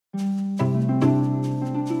This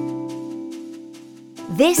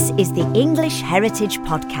is the English Heritage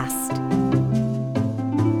Podcast.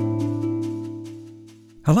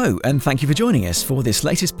 Hello, and thank you for joining us for this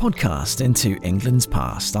latest podcast into England's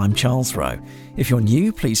past. I'm Charles Rowe. If you're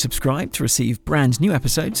new, please subscribe to receive brand new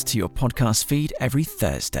episodes to your podcast feed every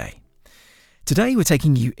Thursday. Today we're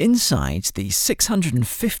taking you inside the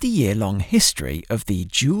 650-year-long history of the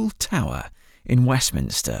Dual Tower in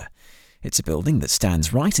Westminster. It's a building that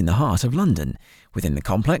stands right in the heart of London, within the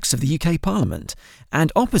complex of the UK Parliament,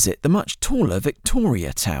 and opposite the much taller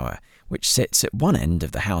Victoria Tower, which sits at one end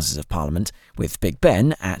of the Houses of Parliament, with Big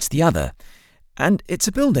Ben at the other. And it's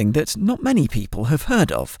a building that not many people have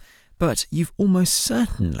heard of, but you've almost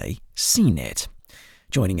certainly seen it.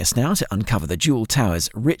 Joining us now to uncover the Dual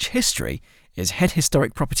Tower's rich history is Head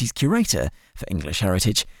Historic Properties Curator for English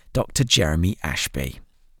Heritage, Dr. Jeremy Ashby.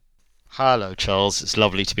 Hello, Charles. It's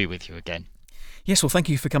lovely to be with you again. Yes, well, thank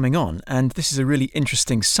you for coming on. And this is a really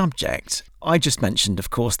interesting subject. I just mentioned, of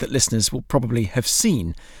course, that listeners will probably have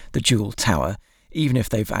seen the Dual Tower, even if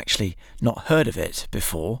they've actually not heard of it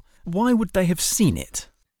before. Why would they have seen it?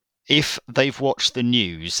 If they've watched the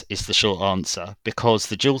news, is the short answer, because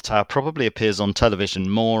the Dual Tower probably appears on television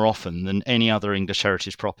more often than any other English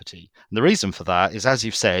heritage property. And the reason for that is, as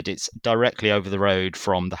you've said, it's directly over the road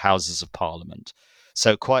from the Houses of Parliament.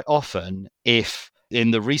 So quite often, if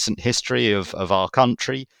in the recent history of our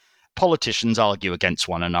country, politicians argue against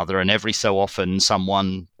one another, and every so often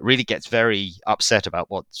someone really gets very upset about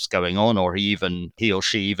what's going on, or he or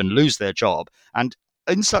she even lose their job. And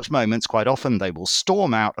in such moments, quite often they will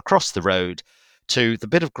storm out across the road to the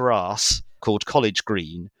bit of grass called College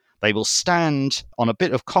Green. They will stand on a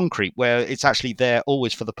bit of concrete where it's actually there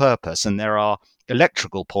always for the purpose, and there are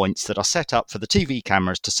electrical points that are set up for the TV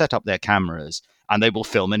cameras to set up their cameras, and they will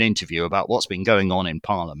film an interview about what's been going on in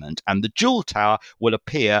Parliament. And the Dual Tower will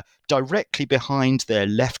appear directly behind their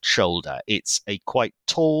left shoulder. It's a quite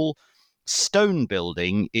tall stone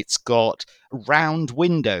building. It's got round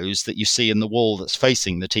windows that you see in the wall that's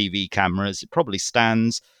facing the TV cameras. It probably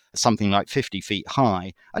stands something like 50 feet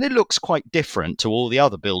high, and it looks quite different to all the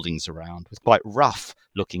other buildings around, with quite rough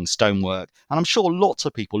looking stonework. And I'm sure lots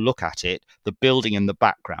of people look at it, the building in the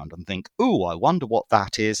background, and think, ooh, I wonder what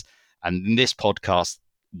that is. And in this podcast,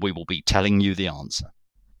 we will be telling you the answer.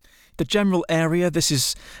 The general area, this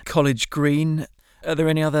is College Green. Are there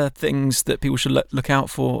any other things that people should look out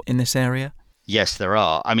for in this area? Yes, there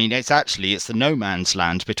are. I mean, it's the no man's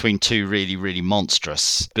land between two really, really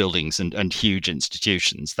monstrous buildings and huge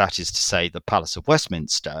institutions. That is to say, the Palace of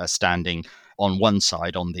Westminster standing on one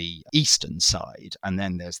side, on the eastern side, and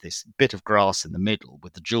then there's this bit of grass in the middle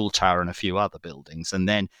with the Dual Tower and a few other buildings. And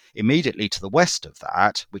then immediately to the west of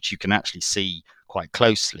that, which you can actually see quite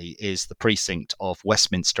closely, is the precinct of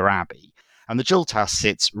Westminster Abbey. And the Dual Tower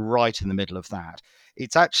sits right in the middle of that.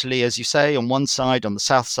 It's actually, as you say, on one side, on the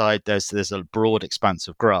south side, there's a broad expanse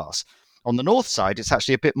of grass. On the north side, it's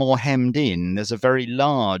actually a bit more hemmed in. There's a very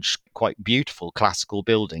large, quite beautiful classical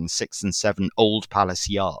building, 6 and 7 Old Palace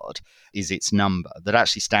Yard is its number, that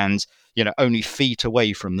actually stands, only feet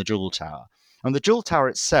away from the Dual Tower. And the Dual Tower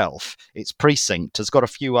itself, its precinct, has got a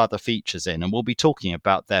few other features in, and we'll be talking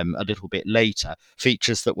about them a little bit later,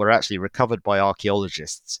 features that were actually recovered by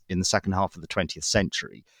archaeologists in the second half of the 20th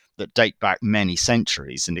century that date back many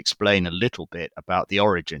centuries and explain a little bit about the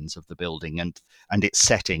origins of the building and its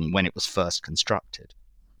setting when it was first constructed.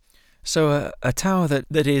 So a tower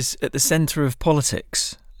that is at the centre of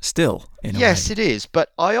politics still, in a way. Yes, it is.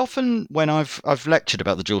 But I often, when I've lectured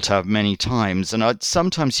about the Dual Tower many times, and I'd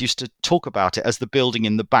sometimes used to talk about it as the building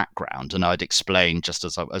in the background, and I'd explain, just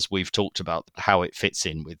as we've talked about, how it fits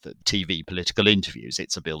in with the TV political interviews.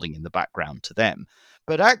 It's a building in the background to them.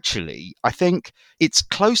 But actually, I think it's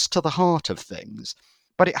close to the heart of things,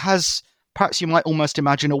 but it has, perhaps you might almost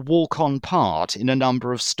imagine, a walk-on part in a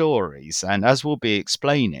number of stories. And as we'll be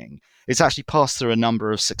explaining, it's actually passed through a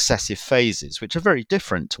number of successive phases, which are very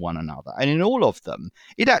different to one another. And in all of them,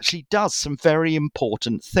 it actually does some very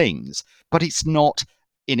important things, but it's not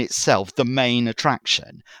in itself the main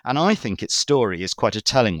attraction. And I think its story is quite a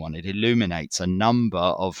telling one. It illuminates a number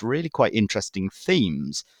of really quite interesting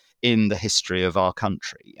themes in the history of our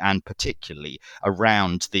country, and particularly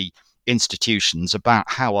around the institutions, about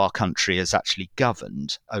how our country is actually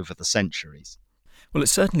governed over the centuries. Well,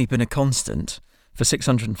 it's certainly been a constant for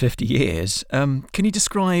 650 years. Can you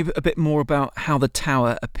describe a bit more about how the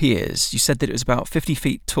tower appears? You said that it was about 50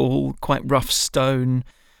 feet tall, quite rough stone.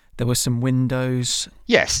 There were some windows.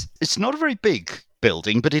 Yes, it's not a very big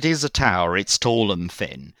building, but it is a tower. It's tall and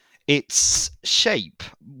thin. Its shape,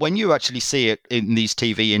 when you actually see it in these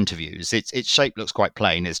TV interviews, its shape looks quite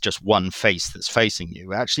plain. It's just one face that's facing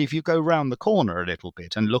you. Actually, if you go round the corner a little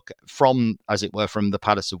bit and look from, as it were, from the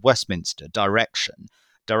Palace of Westminster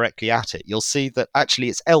directly at it, you'll see that actually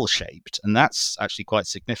it's L-shaped, and that's actually quite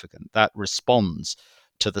significant. That responds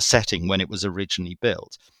to the setting when it was originally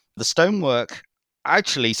built. The stonework,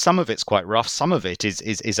 actually, some of it's quite rough, some of it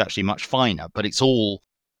is actually much finer, but it's all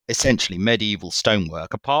essentially medieval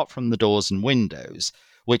stonework, apart from the doors and windows,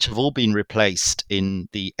 which have all been replaced in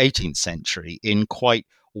the 18th century in quite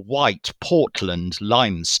white Portland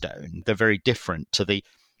limestone. They're very different to the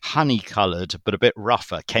honey-coloured but a bit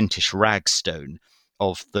rougher Kentish ragstone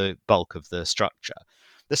of the bulk of the structure.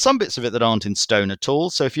 There's some bits of it that aren't in stone at all.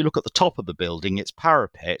 So if you look at the top of the building, its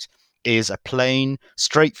parapet is a plain,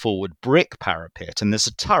 straightforward brick parapet, and there's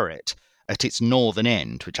a turret at its northern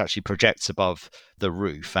end, which actually projects above the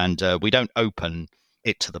roof. And we don't open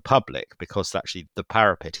it to the public because actually the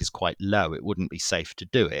parapet is quite low. It wouldn't be safe to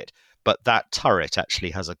do it. But that turret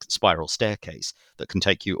actually has a spiral staircase that can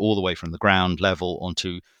take you all the way from the ground level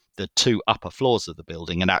onto the two upper floors of the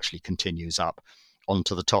building and actually continues up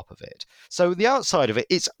onto the top of it. So the outside of it,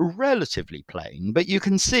 it's relatively plain, but you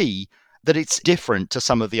can see that it's different to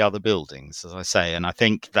some of the other buildings, as I say. And I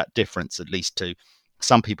think that difference, at least to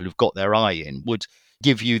some people who've got their eye in, would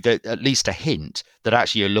give you at least a hint that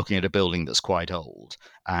actually you're looking at a building that's quite old.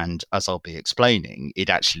 And as I'll be explaining, it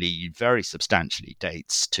actually very substantially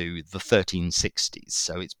dates to the 1360s.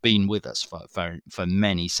 So it's been with us for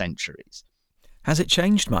many centuries. Has it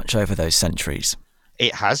changed much over those centuries?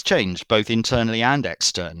 It has changed both internally and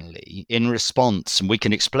externally in response, and we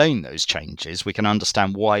can explain those changes. We can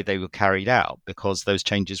understand why they were carried out, because those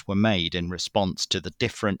changes were made in response to the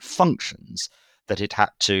different functions that it had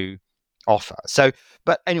to offer. So,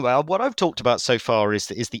 but anyway, what I've talked about so far is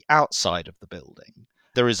the outside of the building.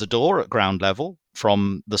 There is a door at ground level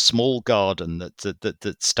from the small garden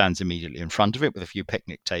that stands immediately in front of it with a few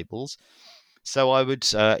picnic tables. So I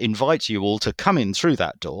would invite you all to come in through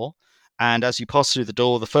that door. And as you pass through the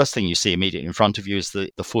door, the first thing you see immediately in front of you is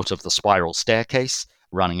the foot of the spiral staircase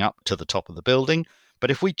running up to the top of the building.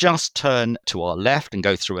 But if we just turn to our left and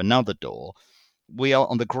go through another door, we are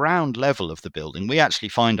on the ground level of the building. We actually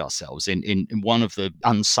find ourselves in one of the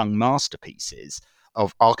unsung masterpieces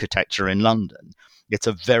of architecture in London. It's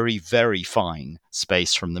a very, very fine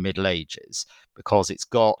space from the Middle Ages because it's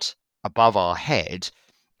got above our head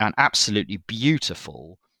an absolutely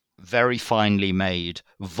beautiful, very finely made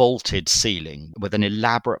vaulted ceiling with an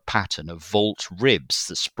elaborate pattern of vault ribs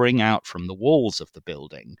that spring out from the walls of the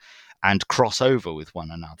building and cross over with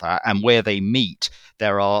one another. And where they meet,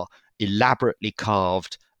 there are elaborately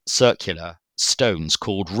carved circular stones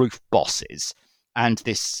called roof bosses. And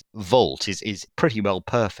this vault is pretty well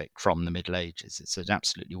perfect from the Middle Ages. It's an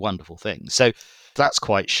absolutely wonderful thing. So that's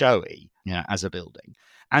quite showy, as a building.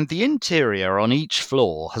 And the interior on each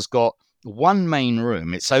floor has got one main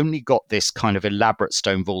room. It's only got this kind of elaborate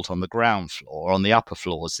stone vault on the ground floor. On the upper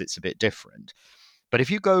floors, it's a bit different. But if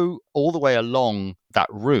you go all the way along that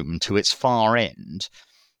room to its far end,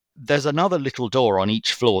 there's another little door on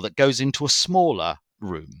each floor that goes into a smaller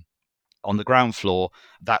room. On the ground floor,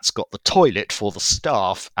 that's got the toilet for the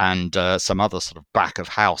staff and some other sort of back of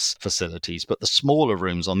house facilities, but the smaller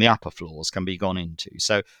rooms on the upper floors can be gone into.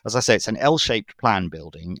 So, as I say, it's an L-shaped plan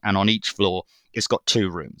building, and on each floor, it's got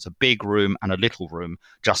two rooms, a big room and a little room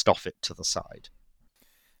just off it to the side.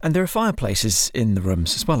 And there are fireplaces in the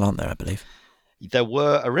rooms as well, aren't there, I believe? There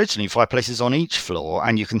were originally fireplaces on each floor,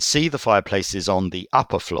 and you can see the fireplaces on the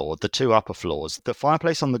upper floor, the two upper floors. The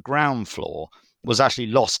fireplace on the ground floor was actually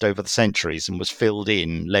lost over the centuries and was filled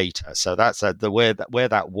in later. So that's where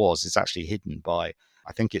that was is actually hidden by,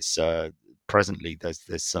 I think it's presently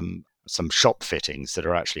there's some shop fittings that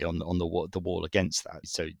are actually on the wall against that,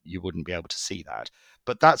 so you wouldn't be able to see that.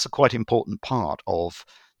 But that's a quite important part of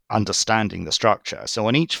understanding the structure. So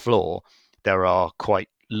on each floor there are quite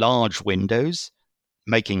large windows,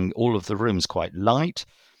 making all of the rooms quite light.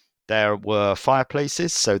 There were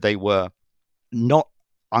fireplaces, so they were not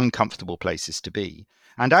uncomfortable places to be.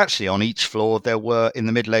 And actually on each floor in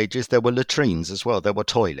the Middle Ages, there were latrines as well. There were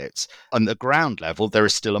toilets. On the ground level, there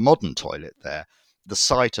is still a modern toilet there. The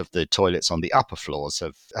site of the toilets on the upper floors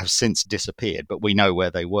have since disappeared, but we know where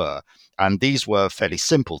they were. And these were fairly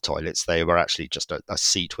simple toilets. They were actually just a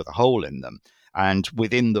seat with a hole in them. And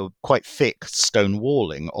within the quite thick stone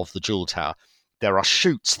walling of the Jewel Tower, there are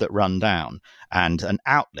chutes that run down and an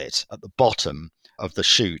outlet at the bottom of the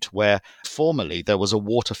chute where formerly there was a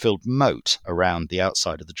water-filled moat around the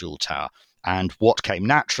outside of the Jewel Tower, and what came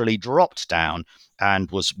naturally dropped down and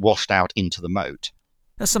was washed out into the moat.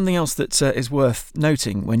 That's something else that is worth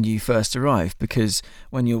noting when you first arrive, because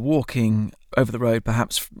when you're walking over the road,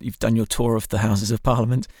 perhaps you've done your tour of the Houses of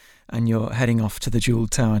Parliament and you're heading off to the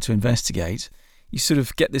Jewelled Tower to investigate, you sort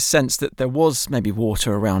of get this sense that there was maybe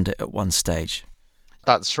water around it at one stage.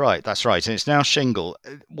 That's right. And it's now shingle.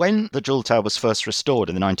 When the Jewel Tower was first restored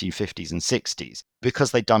in the 1950s and 60s,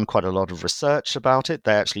 because they'd done quite a lot of research about it,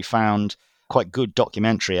 they actually found quite good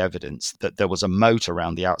documentary evidence that there was a moat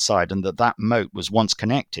around the outside and that moat was once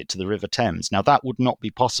connected to the River Thames. Now, that would not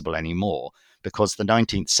be possible anymore because the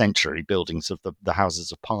 19th century buildings of the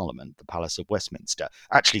Houses of Parliament, the Palace of Westminster,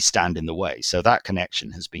 actually stand in the way. So that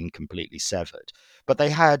connection has been completely severed. But they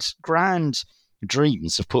had grand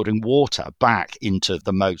dreams of putting water back into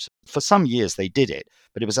the moat. For some years they did it,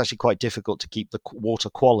 but it was actually quite difficult to keep the water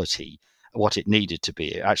quality what it needed to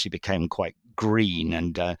be. It actually became quite green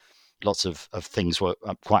and lots of things were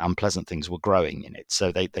quite unpleasant things were growing in it.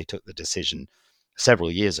 So they took the decision several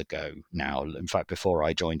years ago now, in fact, before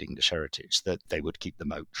I joined English Heritage, that they would keep the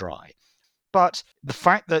moat dry. But the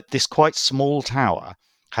fact that this quite small tower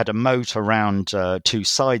had a moat around two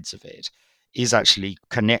sides of it is actually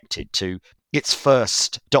connected to its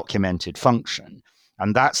first documented function.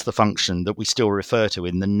 And that's the function that we still refer to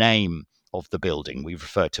in the name of the building. We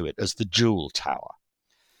refer to it as the Jewel Tower.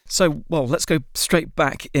 So, well, let's go straight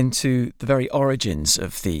back into the very origins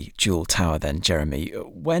of the Jewel Tower then, Jeremy.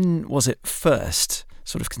 When was it first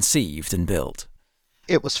sort of conceived and built?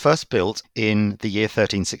 It was first built in the year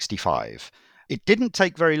 1365. It didn't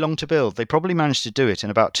take very long to build. They probably managed to do it in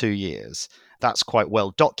about 2 years. That's quite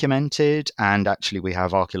well documented, and actually we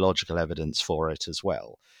have archaeological evidence for it as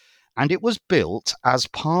well. And it was built as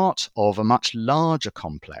part of a much larger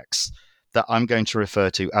complex that I'm going to refer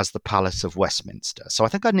to as the Palace of Westminster. So I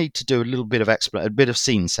think I need to do a little bit of a bit of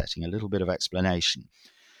scene setting, a little bit of explanation.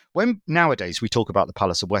 When nowadays we talk about the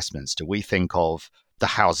Palace of Westminster, we think of the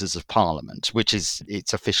Houses of Parliament, which is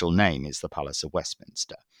its official name is the Palace of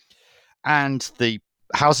Westminster. And the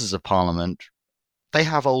Houses of Parliament, they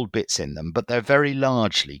have old bits in them, but they're very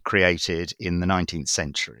largely created in the 19th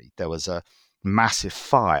century. There was a massive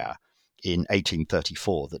fire in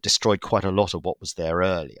 1834 that destroyed quite a lot of what was there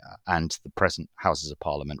earlier, and the present Houses of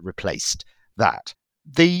Parliament replaced that.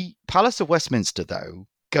 The Palace of Westminster, though,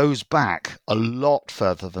 goes back a lot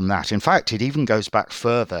further than that. In fact, it even goes back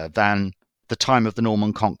further than the time of the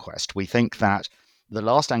Norman Conquest. We think that the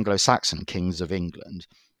last Anglo-Saxon kings of England,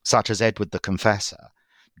 such as Edward the Confessor,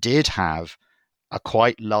 did have a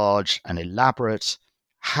quite large and elaborate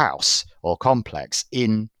house or complex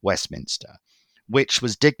in Westminster, which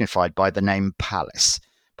was dignified by the name palace.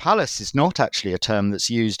 Palace is not actually a term that's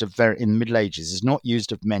used in the Middle Ages, is not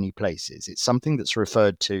used of many places. It's something that's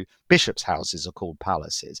referred to. Bishops' houses are called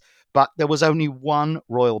palaces. But there was only one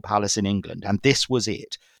royal palace in England, and this was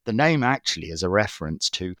it. The name actually is a reference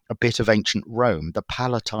to a bit of ancient Rome, the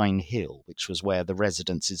Palatine Hill, which was where the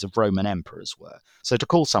residences of Roman emperors were. So to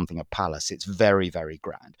call something a palace, it's very, very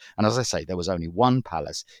grand. And as I say, there was only one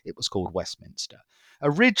palace. It was called Westminster.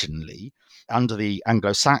 Originally, under the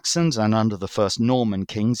Anglo-Saxons and under the first Norman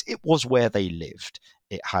kings, it was where they lived.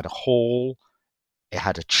 It had a hall, it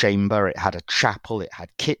had a chamber, it had a chapel, it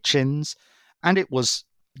had kitchens, and it was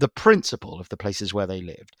the principal of the places where they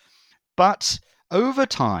lived. But over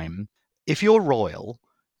time, if you're royal,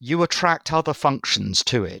 you attract other functions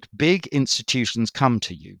to it. Big institutions come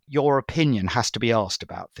to you. Your opinion has to be asked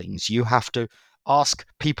about things. You have to ask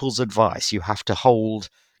people's advice. You have to hold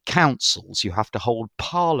councils, you have to hold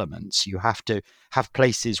parliaments, you have to have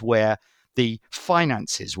places where the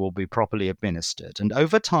finances will be properly administered. And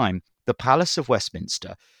over time, the Palace of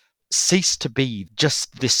Westminster ceased to be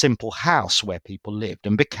just this simple house where people lived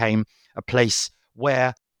and became a place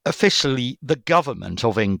where officially the government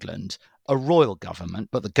of England, a royal government,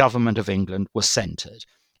 but the government of England was centred.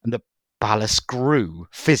 And the palace grew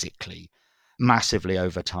physically massively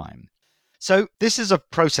over time. So this is a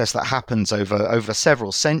process that happens over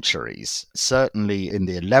several centuries. Certainly in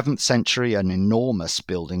the 11th century, an enormous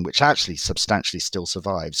building, which actually substantially still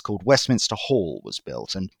survives, called Westminster Hall, was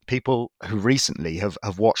built. And people who recently have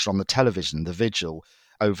watched on the television the vigil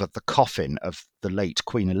over the coffin of the late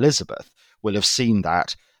Queen Elizabeth will have seen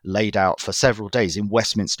that laid out for several days in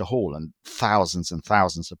Westminster Hall, and thousands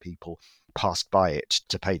of people passed by it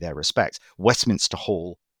to pay their respects. Westminster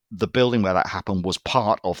Hall, the building where that happened, was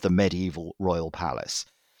part of the medieval royal palace.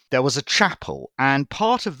 There was a chapel, and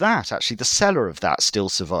part of that, actually, the cellar of that still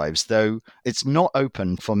survives, though it's not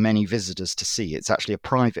open for many visitors to see. It's actually a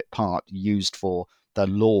private part used for the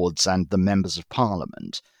lords and the members of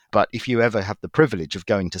parliament. But if you ever have the privilege of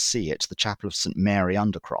going to see it, the Chapel of St. Mary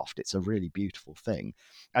Undercroft, it's a really beautiful thing.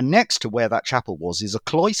 And next to where that chapel was is a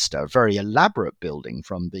cloister, a very elaborate building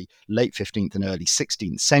from the late 15th and early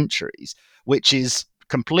 16th centuries, which is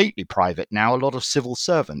completely private now. A lot of civil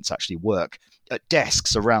servants actually work at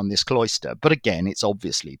desks around this cloister. But again, it's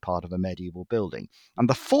obviously part of a medieval building. And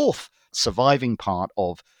the fourth surviving part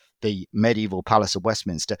of the medieval Palace of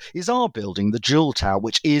Westminster is our building, the Jewel Tower,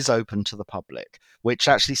 which is open to the public, which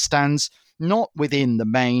actually stands not within the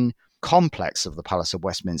main complex of the Palace of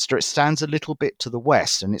Westminster. It stands a little bit to the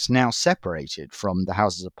west, and it's now separated from the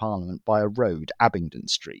Houses of Parliament by a road, Abingdon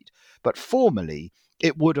Street. But formerly,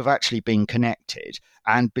 it would have actually been connected.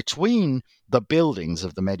 And between the buildings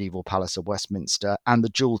of the medieval Palace of Westminster and the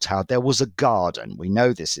Jewel Tower, there was a garden. We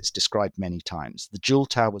know this, it's described many times. The Jewel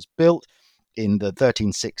Tower was built in the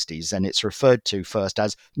 1360s, and it's referred to first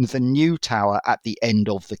as the New Tower at the end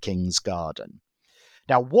of the King's Garden.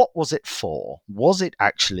 Now, what was it for? Was it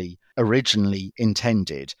actually originally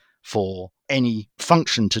intended for any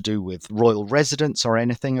function to do with royal residence or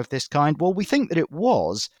anything of this kind? Well, we think that it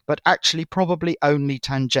was, but actually probably only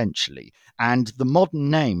tangentially. And the modern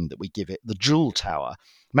name that we give it, the Jewel Tower,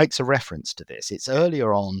 makes a reference to this. It's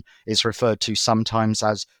earlier on is referred to sometimes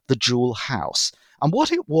as the Jewel House. And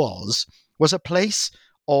what it was a place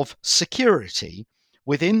of security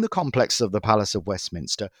within the complex of the Palace of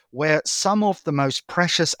Westminster, where some of the most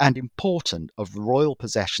precious and important of royal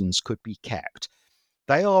possessions could be kept.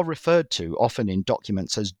 They are referred to often in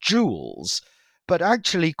documents as jewels, but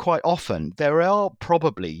actually quite often there are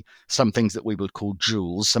probably some things that we would call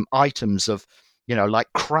jewels, some items of,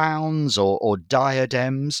 like crowns or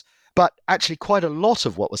diadems. But actually quite a lot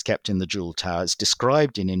of what was kept in the Jewel Tower is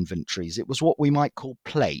described in inventories. It was what we might call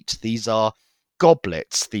plate. These are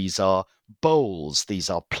goblets, these are bowls, these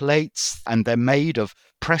are plates, and they're made of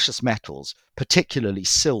precious metals, particularly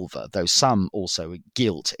silver, though some also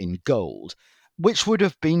gilt in gold, which would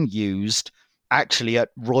have been used actually at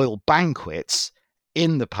royal banquets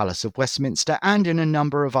in the Palace of Westminster and in a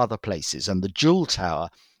number of other places. And the Jewel Tower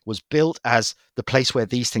was built as the place where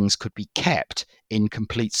these things could be kept in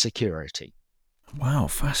complete security. Wow,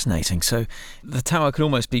 fascinating. So the tower could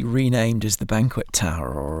almost be renamed as the Banquet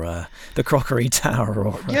Tower or the Crockery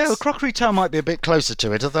Tower. Yeah, the Crockery Tower might be a bit closer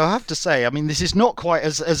to it, although I have to say, this is not quite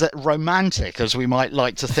as romantic as we might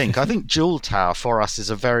like to think. I think Jewel Tower for us is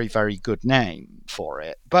a very, very good name for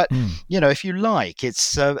it. But, if you like,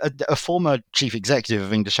 it's a former chief executive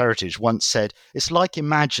of English Heritage once said, it's like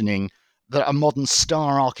imagining that a modern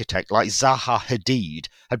star architect like Zaha Hadid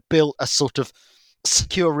had built a sort of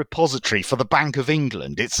secure repository for the Bank of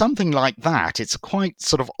England. It's something like that. It's a quite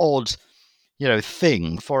sort of odd,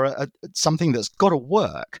 thing for something that's got to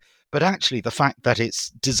work. But actually the fact that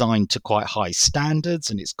it's designed to quite high standards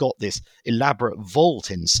and it's got this elaborate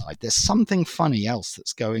vault inside, there's something funny else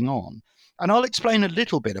that's going on. And I'll explain a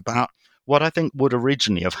little bit about what I think would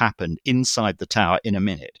originally have happened inside the tower in a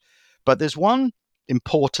minute. But there's one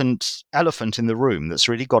important elephant in the room that's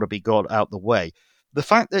really got to be got out the way. The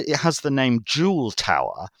fact that it has the name Jewel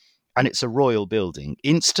Tower and it's a royal building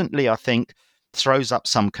instantly, I think, throws up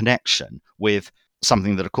some connection with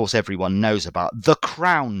something that, of course, everyone knows about, the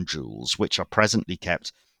crown jewels, which are presently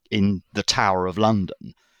kept in the Tower of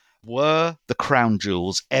London. Were the crown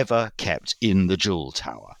jewels ever kept in the Jewel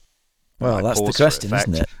Tower? Well, that's the question,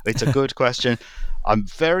 isn't it? It's a good question. I'm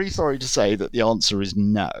very sorry to say that the answer is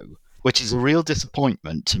no, which is a real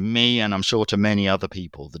disappointment to me and I'm sure to many other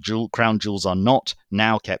people. The crown jewels are not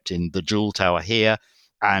now kept in the Jewel Tower here,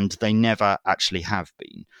 and they never actually have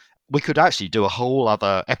been. We could actually do a whole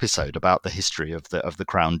other episode about the history of the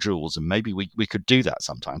crown jewels, and maybe we could do that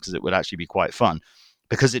sometime because it would actually be quite fun,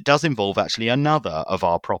 because it does involve actually another of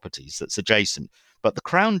our properties that's adjacent. But the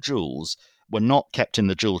crown jewels were not kept in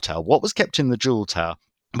the Jewel Tower. What was kept in the Jewel Tower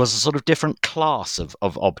was a sort of different class of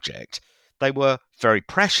object. They were very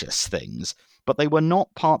precious things, but they were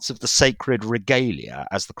not parts of the sacred regalia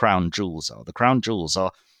as the crown jewels are. The crown jewels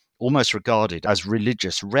are almost regarded as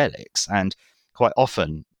religious relics, and quite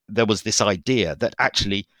often there was this idea that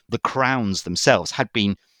actually the crowns themselves had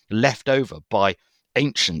been left over by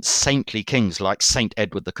ancient saintly kings like Saint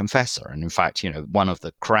Edward the Confessor. And in fact, one of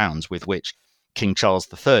the crowns with which King Charles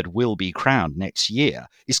III will be crowned next year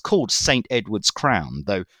is called Saint Edward's crown,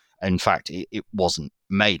 though in fact it wasn't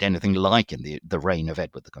made anything like in the reign of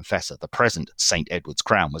Edward the Confessor. The present St. Edward's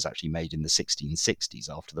crown was actually made in the 1660s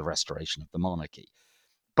after the restoration of the monarchy.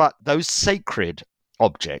 But those sacred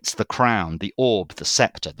objects, the crown, the orb, the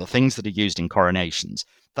scepter, the things that are used in coronations,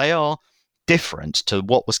 they are different to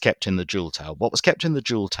what was kept in the Jewel Tower. What was kept in the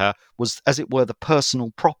Jewel Tower was, as it were, the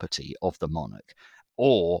personal property of the monarch.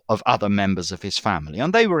 or of other members of his family,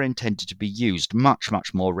 and they were intended to be used much,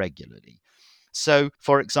 much more regularly. So,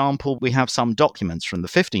 for example, we have some documents from the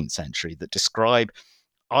 15th century that describe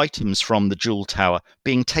items from the Jewel Tower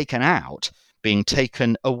being taken out, being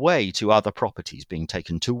taken away to other properties, being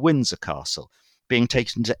taken to Windsor Castle, being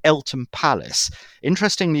taken to Eltham Palace,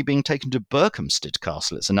 interestingly being taken to Berkhamsted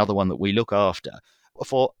Castle. It's another one that we look after,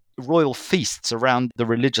 for royal feasts around the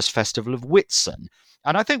religious festival of Whitsun.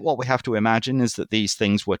 And I think what we have to imagine is that these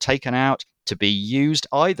things were taken out to be used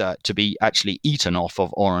either to be actually eaten off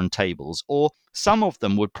of on tables, or some of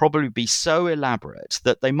them would probably be so elaborate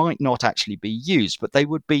that they might not actually be used, but they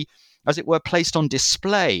would be, as it were, placed on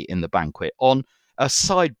display in the banquet on a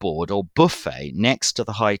sideboard or buffet next to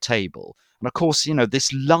the high table. And of course,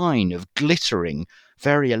 this line of glittering,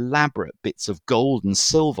 very elaborate bits of gold and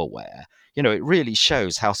silverware, it really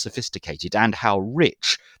shows how sophisticated and how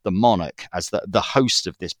rich the monarch, as the host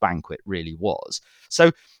of this banquet, really was.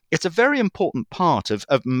 So it's a very important part of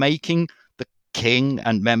making the king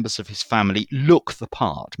and members of his family look the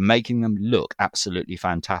part, making them look absolutely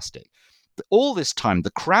fantastic. All this time,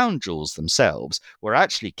 the crown jewels themselves were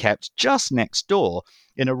actually kept just next door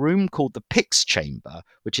in a room called the Pyx Chamber,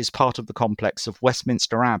 which is part of the complex of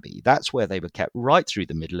Westminster Abbey. That's where they were kept right through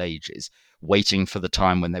the Middle Ages, waiting for the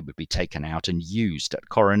time when they would be taken out and used at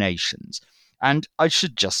coronations. And I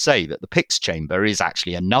should just say that the Pyx Chamber is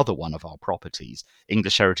actually another one of our properties.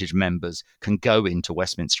 English Heritage members can go into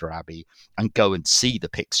Westminster Abbey and go and see the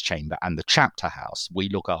Pyx Chamber and the Chapter House. We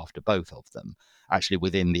look after both of them, actually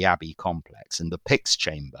within the Abbey complex. And the Pyx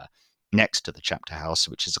Chamber, next to the Chapter House,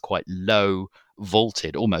 which is a quite low,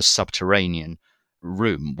 vaulted, almost subterranean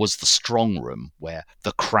room, was the strong room where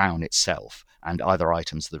the crown itself and other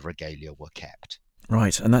items of the regalia were kept.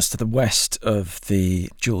 Right, and that's to the west of the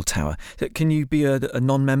Jewel Tower. Can you be a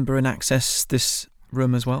non-member and access this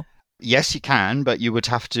room as well? Yes, you can, but you would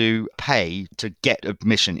have to pay to get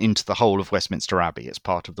admission into the whole of Westminster Abbey. It's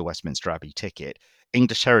part of the Westminster Abbey ticket.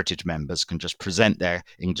 English Heritage members can just present their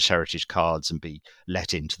English Heritage cards and be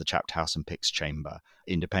let into the Chapter House and Pyx Chamber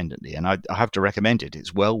independently. And I have to recommend it.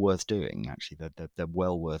 It's well worth doing, actually. They're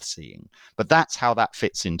well worth seeing. But that's how that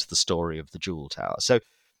fits into the story of the Jewel Tower. So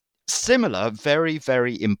similar, very,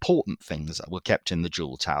 very important things that were kept in the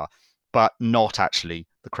Jewel Tower, but not actually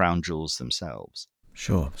the crown jewels themselves.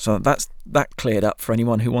 Sure. So that cleared up for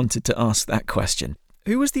anyone who wanted to ask that question.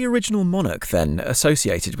 Who was the original monarch then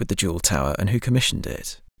associated with the Jewel Tower, and who commissioned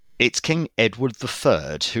it? It's King Edward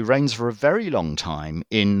III, who reigns for a very long time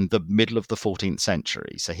in the middle of the 14th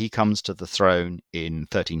century. So he comes to the throne in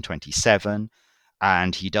 1327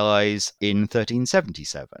 and he dies in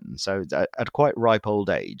 1377. So at a quite ripe old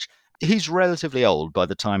age. He's relatively old by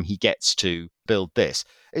the time he gets to build this.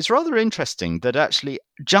 It's rather interesting that actually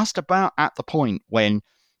just about at the point when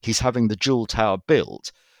he's having the Jewel Tower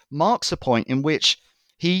built marks a point in which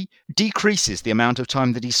he decreases the amount of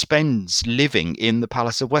time that he spends living in the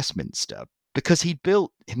Palace of Westminster, because he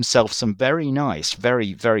built himself some very nice,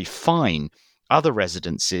 very, very fine other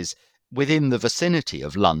residences within the vicinity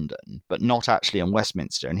of London, but not actually in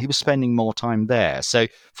Westminster, and he was spending more time there. So,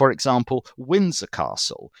 for example, Windsor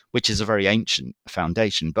Castle, which is a very ancient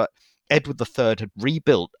foundation, but Edward III had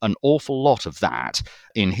rebuilt an awful lot of that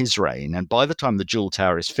in his reign, and by the time the Jewel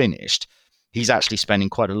Tower is finished, he's actually spending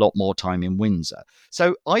quite a lot more time in Windsor.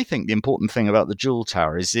 So I think the important thing about the Jewel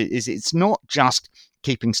Tower is it's not just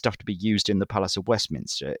keeping stuff to be used in the Palace of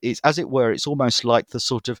Westminster. It's, as it were, it's almost like the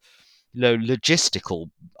sort of logistical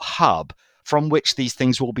hub from which these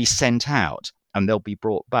things will be sent out and they'll be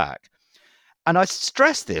brought back. And I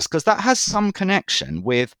stress this because that has some connection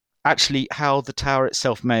with actually how the tower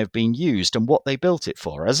itself may have been used and what they built it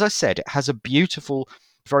for. As I said, it has a beautiful,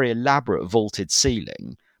 very elaborate vaulted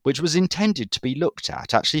ceiling, which was intended to be looked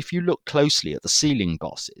at. Actually, if you look closely at the ceiling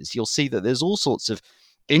bosses, you'll see that there's all sorts of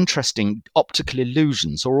interesting optical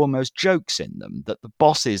illusions or almost jokes in them, that the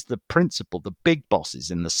bosses, the big bosses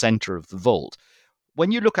in the center of the vault,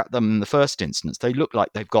 when you look at them in the first instance, they look like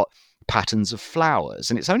they've got patterns of flowers.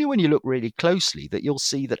 And it's only when you look really closely that you'll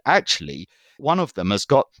see that actually one of them has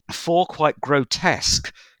got 4 quite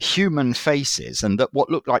grotesque human faces, and that what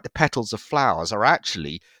look like the petals of flowers are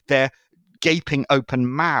actually their gaping open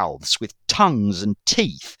mouths with tongues and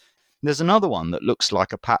teeth. There's another one that looks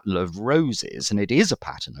like a pattern of roses, and it is a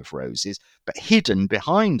pattern of roses, but hidden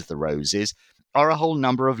behind the roses are a whole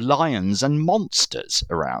number of lions and monsters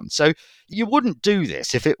around. So you wouldn't do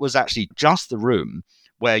this if it was actually just the room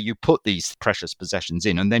where you put these precious possessions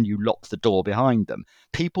in and then you lock the door behind them.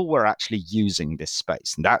 People were actually using this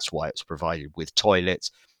space, and that's why it's provided with toilets,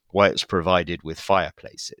 why it's provided with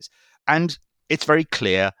fireplaces. And it's very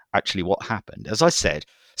clear actually what happened. As I said,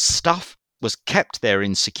 stuff was kept there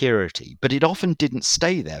in security, but it often didn't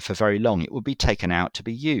stay there for very long. It would be taken out to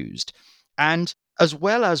be used. And as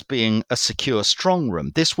well as being a secure strong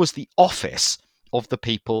room, this was the office of the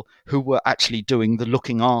people who were actually doing the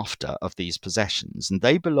looking after of these possessions. And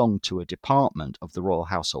they belonged to a department of the royal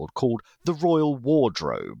household called the Royal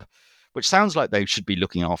Wardrobe, which sounds like they should be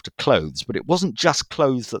looking after clothes, but it wasn't just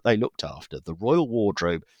clothes that they looked after. The Royal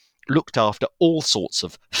Wardrobe looked after all sorts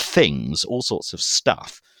of things, all sorts of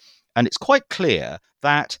stuff. And it's quite clear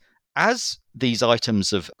that as these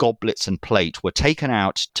items of goblets and plate were taken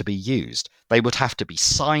out to be used, they would have to be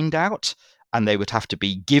signed out and they would have to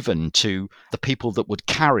be given to the people that would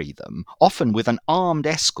carry them, often with an armed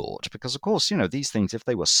escort, because, of course, these things, if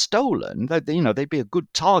they were stolen, they'd be a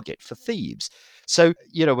good target for thieves. So,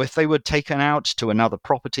 if they were taken out to another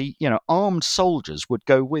property, armed soldiers would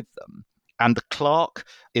go with them. And the clerk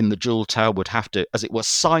in the Jewel Tower would have to, as it were,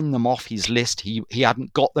 sign them off his list. He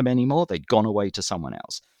hadn't got them anymore. They'd gone away to someone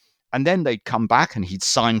else. And then they'd come back and he'd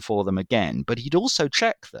sign for them again. But he'd also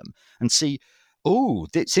check them and see,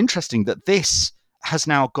 it's interesting that this has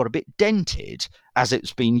now got a bit dented as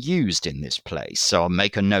it's been used in this place. So I'll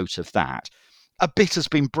make a note of that. A bit has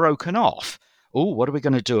been broken off. What are we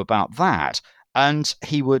going to do about that? And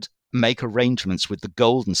he would make arrangements with the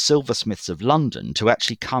gold and silversmiths of London to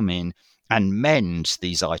actually come in and mend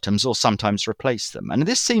these items or sometimes replace them. And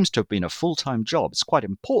this seems to have been a full-time job. It's quite an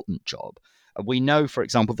important job. We know, for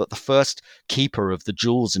example, that the first keeper of the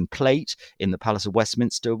jewels and plate in the Palace of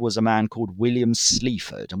Westminster was a man called William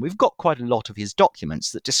Sleaford. And we've got quite a lot of his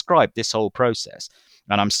documents that describe this whole process.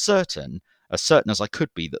 And I'm certain, as certain as I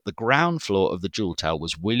could be, that the ground floor of the Jewel Tower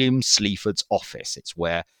was William Sleaford's office. It's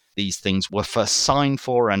where these things were first signed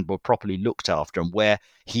for and were properly looked after, and where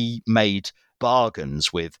he made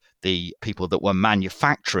bargains with the people that were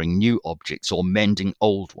manufacturing new objects or mending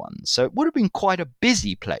old ones. So it would have been quite a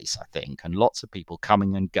busy place, I think, and lots of people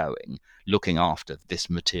coming and going, looking after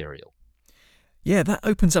this material. Yeah, that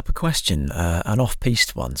opens up a question, an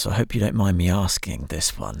off-piste one, so I hope you don't mind me asking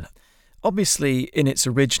this one. Obviously, in its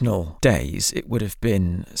original days, it would have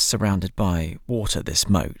been surrounded by water, this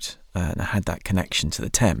moat, and had that connection to the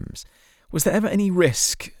Thames. Was there ever any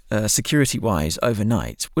risk, security-wise,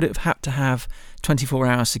 overnight? Would it have had to have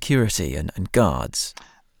 24-hour security and guards?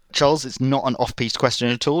 Charles, it's not an off-piste question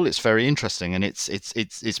at all. It's very interesting, and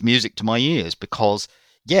it's music to my ears, because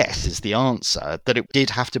yes is the answer, that it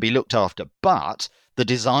did have to be looked after, but the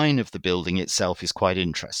design of the building itself is quite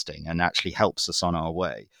interesting and actually helps us on our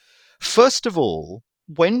way. First of all,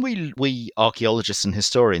 when we archaeologists and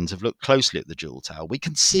historians have looked closely at the Jewel Tower, we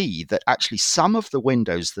can see that actually some of the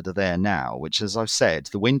windows that are there now, which, as I've said,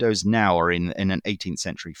 the windows now are in an 18th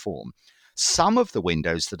century form, some of the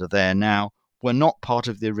windows that are there now were not part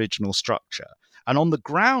of the original structure. And on the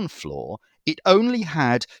ground floor, it only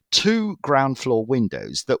had 2 ground floor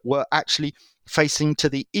windows that were actually facing to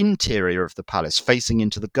the interior of the palace, facing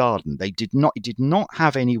into the garden. It did not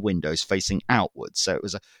have any windows facing outwards, so it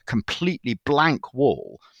was a completely blank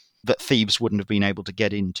wall that thieves wouldn't have been able to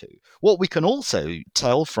get into. What we can also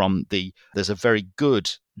tell from there's a very good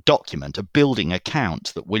document, a building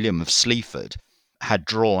account that William of Sleaford had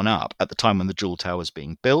drawn up at the time when the Jewel Tower was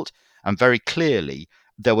being built, and very clearly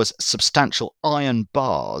there was substantial iron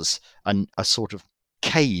bars, and a sort of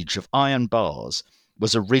cage of iron bars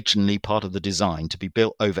was originally part of the design to be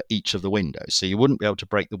built over each of the windows, so you wouldn't be able to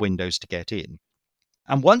break the windows to get in.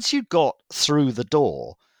 And once you got through the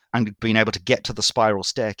door and been able to get to the spiral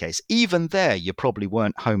staircase, even there you probably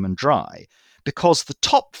weren't home and dry, because the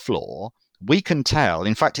top floor, we can tell,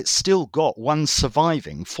 in fact, it's still got one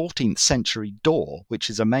surviving 14th century door, which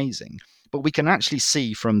is amazing. But we can actually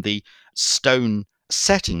see from the stone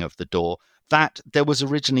setting of the door that there was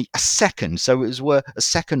originally a second, so it was a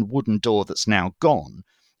second wooden door that's now gone,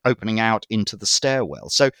 opening out into the stairwell.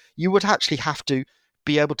 So you would actually have to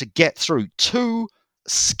be able to get through 2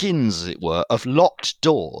 skins, as it were, of locked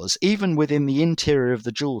doors, even within the interior of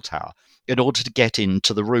the Jewel Tower, in order to get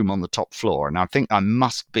into the room on the top floor. And I think I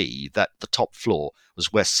must be that the top floor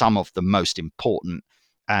was where some of the most important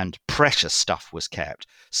and precious stuff was kept.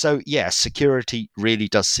 So, yes, security really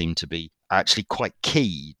does seem to be actually quite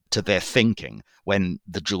key to their thinking when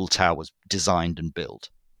the Jewel Tower was designed and built.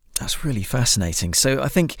 That's really fascinating. So I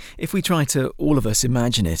think if we try to, all of us,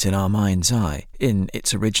 imagine it in our mind's eye, in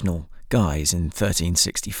its original guise in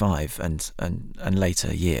 1365 and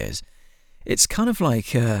later years, it's kind of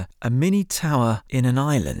like a mini tower in an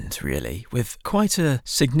island, really, with quite a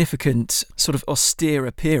significant sort of austere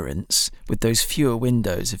appearance, with those fewer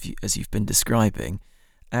windows, as you've been describing.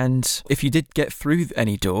 And if you did get through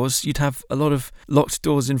any doors, you'd have a lot of locked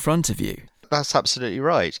doors in front of you. that's absolutely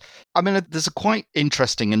right. I mean, there's a quite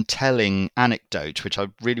interesting and telling anecdote, which I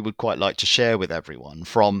really would quite like to share with everyone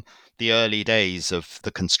from the early days of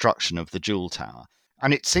the construction of the Jewel Tower.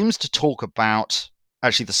 And it seems to talk about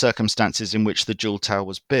actually the circumstances in which the Jewel Tower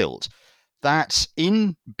was built. That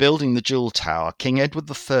in building the Jewel Tower, King Edward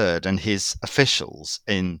III and his officials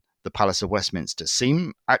in the Palace of Westminster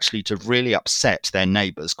seem actually to really upset their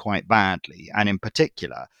neighbours quite badly. And in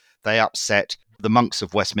particular, they upset the monks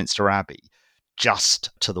of Westminster Abbey just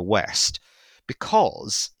to the west,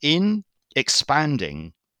 because in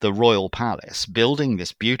expanding the royal palace, building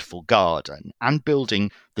this beautiful garden and building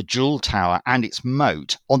the Jewel Tower and its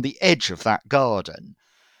moat on the edge of that garden,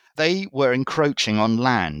 they were encroaching on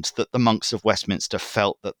land that the monks of Westminster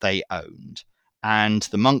felt that they owned. And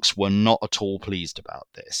the monks were not at all pleased about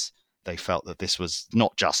this. They felt that this was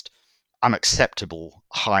not just unacceptable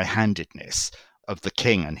high-handedness of the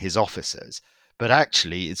king and his officers, but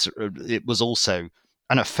actually it was also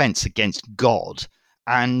an offence against God.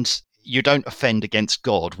 And you don't offend against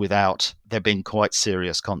God without there being quite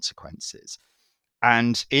serious consequences.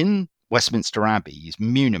 And in Westminster Abbey's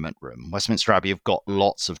muniment room, Westminster Abbey have got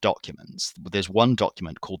lots of documents. There's one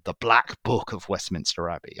document called the Black Book of Westminster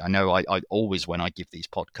Abbey. I know I always, when I give these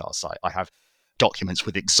podcasts, I have documents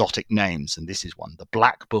with exotic names, and this is one, the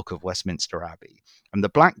Black Book of Westminster Abbey. And the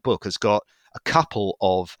Black Book has got a couple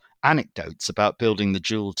of anecdotes about building the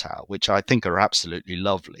Jewel Tower, which I think are absolutely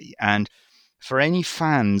lovely. And for any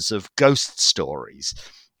fans of ghost stories,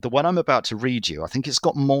 the one I'm about to read you, I think it's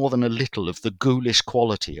got more than a little of the ghoulish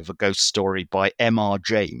quality of a ghost story by M.R.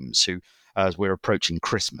 James, who, as we're approaching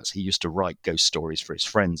Christmas, he used to write ghost stories for his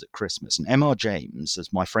friends at Christmas. And M.R. James,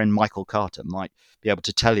 as my friend Michael Carter might be able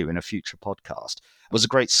to tell you in a future podcast, was a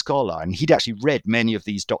great scholar, and he'd actually read many of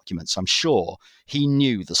these documents. I'm sure he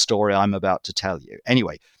knew the story I'm about to tell you.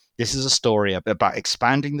 Anyway, this is a story about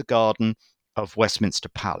expanding the garden of Westminster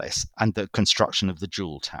Palace and the construction of the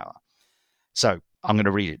Jewel Tower. So I'm going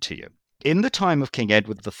to read it to you. In the time of King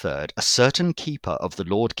Edward III, a certain keeper of the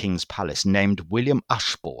Lord King's palace named William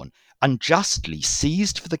Ashbourne unjustly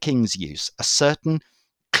seized for the king's use a certain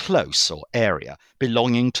close or area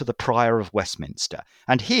belonging to the Prior of Westminster,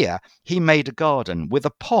 and here he made a garden with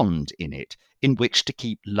a pond in it in which to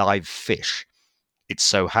keep live fish. It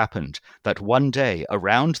so happened that one day,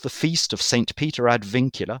 around the feast of St. Peter ad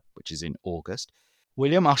Vincula, which is in August,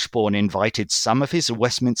 William Ashbourne invited some of his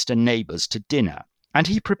Westminster neighbours to dinner, and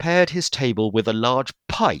he prepared his table with a large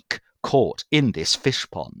pike caught in this fish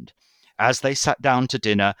pond. As they sat down to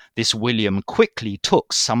dinner, this William quickly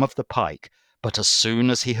took some of the pike, but as soon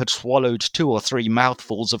as he had swallowed 2 or 3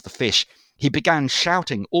 mouthfuls of the fish, he began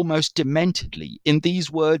shouting almost dementedly in these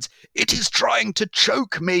words, "It is trying to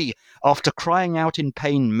choke me!" After crying out in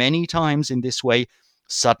pain many times in this way,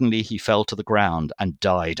 suddenly he fell to the ground and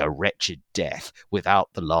died a wretched death without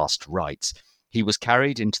the last rites. He was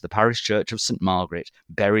carried into the parish church of St. Margaret,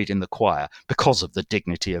 buried in the choir, because of the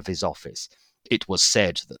dignity of his office. It was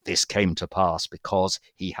said that this came to pass because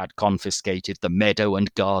he had confiscated the meadow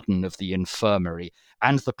and garden of the infirmary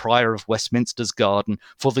and the Prior of Westminster's garden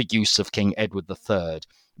for the use of King Edward III,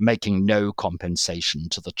 making no compensation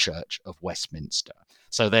to the Church of Westminster.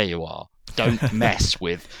 So there you are. Don't mess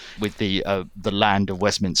with the land of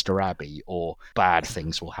Westminster Abbey, or bad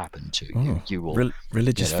things will happen to you. You will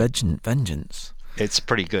religious vengeance. It's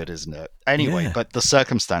pretty good, isn't it? Anyway, Yeah. But the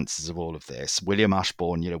circumstances of all of this, William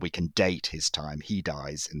Ashbourne, we can date his time. He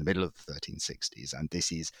dies in the middle of the 1360s, and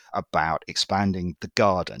this is about expanding the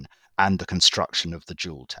garden and the construction of the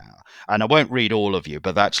Jewel Tower. And I won't read all of you,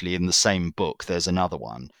 but actually in the same book, there's another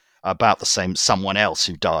one about someone else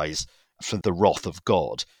who dies for the wrath of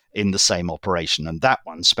God in the same operation. And that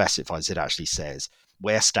one specifies, it actually says,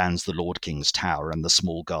 where stands the Lord King's Tower and the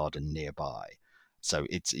small garden nearby. So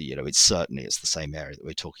it's the same area that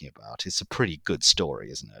we're talking about. It's a pretty good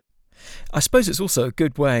story, isn't it? I suppose it's also a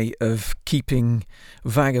good way of keeping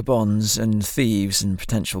vagabonds and thieves and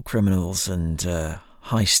potential criminals and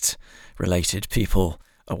heist-related people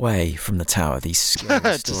away from the tower. These scary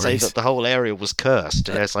to say that the whole area was cursed.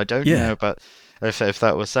 Yes, I don't know about if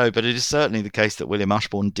that was so, but it is certainly the case that William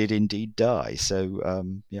Ashbourne did indeed die.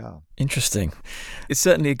 So, yeah. Interesting. It's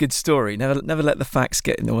certainly a good story. Never let the facts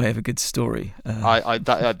get in the way of a good story.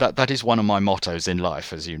 That is one of my mottos in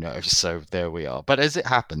life, as you know. So there we are. But as it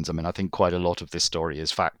happens, I think quite a lot of this story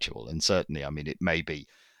is factual, and certainly, it may be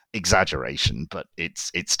exaggeration, but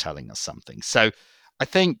it's telling us something. So I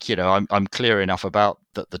think, I'm clear enough about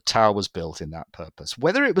that the tower was built in that purpose.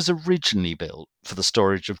 Whether it was originally built for the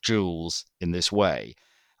storage of jewels in this way,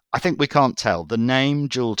 I think we can't tell. The name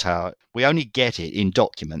Jewel Tower, we only get it in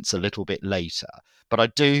documents a little bit later, But I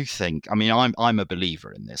do think, I mean, I'm a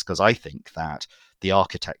believer in this, because I think that the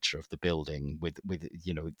architecture of the building, with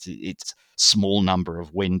its small number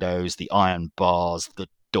of windows, the iron bars, the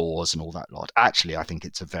doors, and all that lot, actually, I think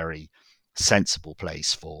it's a very sensible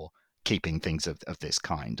place for keeping things of this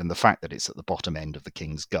kind. And the fact that it's at the bottom end of the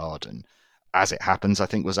King's Garden, as it happens, I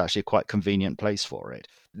think was actually a quite convenient place for it.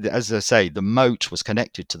 As I say, the moat was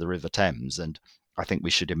connected to the River Thames, and I think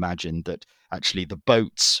we should imagine that actually the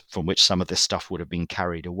boats from which some of this stuff would have been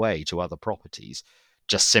carried away to other properties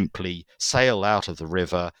just simply sail out of the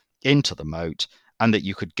river into the moat, and that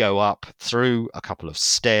you could go up through a couple of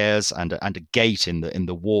stairs and a gate in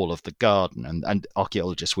the wall of the garden. And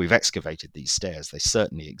archaeologists, we've excavated these stairs; they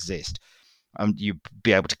certainly exist. And you'd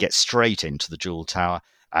be able to get straight into the Jewel Tower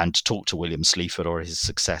and talk to William Sleaford or his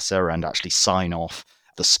successor, and actually sign off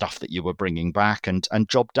the stuff that you were bringing back, and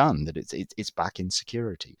job done, that it's back in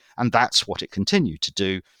security. And that's what it continued to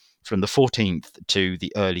do from the 14th to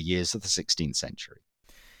the early years of the 16th century.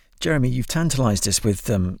 Jeremy, you've tantalised us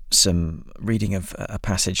with some reading of a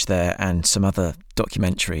passage there and some other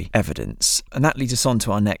documentary evidence. And that leads us on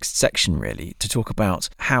to our next section, really, to talk about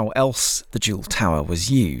how else the Jewel Tower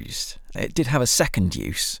was used. It did have a second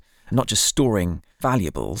use, not just storing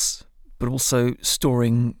valuables, but also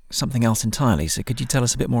storing something else entirely. So could you tell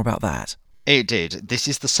us a bit more about that? It did. This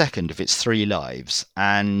is the second of its three lives,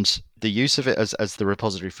 and the use of it as the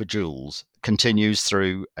repository for jewels continues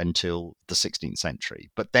through until the 16th century.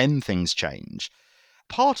 But then things change.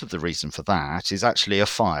 Part of the reason for that is actually a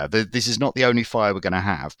fire. This is not the only fire we're going to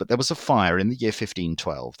have, but there was a fire in the year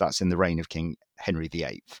 1512. That's in the reign of King Henry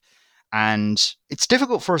VIII. And it's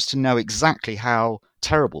difficult for us to know exactly how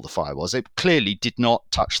terrible the fire was. It clearly did not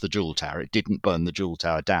touch the Jewel Tower. It didn't burn the Jewel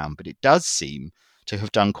Tower down, but it does seem to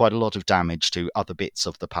have done quite a lot of damage to other bits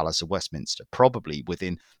of the Palace of Westminster, probably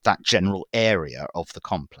within that general area of the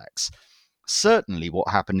complex. Certainly what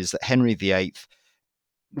happened is that Henry VIII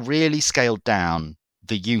really scaled down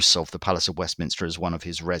the use of the Palace of Westminster as one of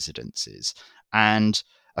his residences. And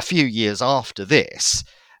a few years after this,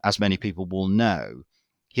 as many people will know,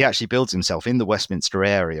 he actually builds himself in the Westminster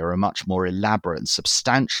area a much more elaborate and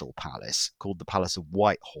substantial palace called the Palace of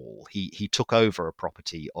Whitehall. He took over a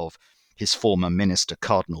property of his former minister,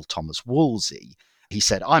 Cardinal Thomas Wolsey. He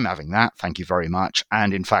said, I'm having that, thank you very much.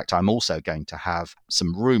 And in fact, I'm also going to have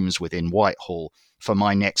some rooms within Whitehall for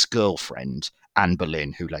my next girlfriend, Anne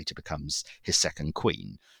Boleyn, who later becomes his second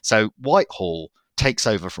queen. So Whitehall takes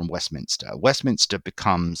over from Westminster. Westminster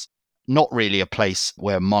becomes not really a place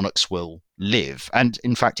where monarchs will live. And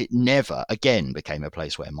in fact, it never again became a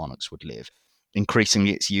place where monarchs would live.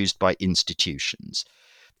 Increasingly, it's used by institutions.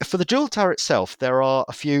 For the Jewel Tower itself, there are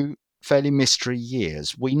a few fairly mystery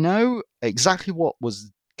years. We know exactly what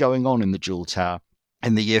was going on in the Jewel Tower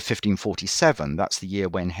in the year 1547. That's the year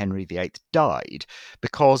when Henry VIII died,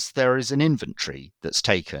 because there is an inventory that's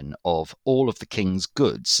taken of all of the king's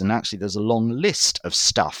goods. And actually, there's a long list of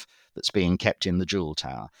stuff that's being kept in the Jewel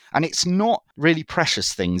Tower. And it's not really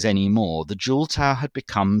precious things anymore. The Jewel Tower had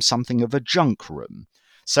become something of a junk room.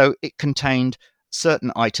 So it contained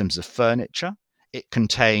certain items of furniture, it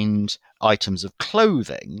contained items of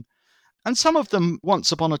clothing, and some of them,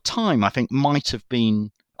 once upon a time, I think might have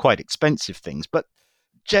been quite expensive things. But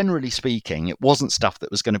generally speaking, it wasn't stuff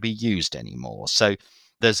that was going to be used anymore. So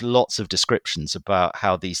there's lots of descriptions about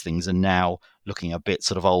how these things are now looking a bit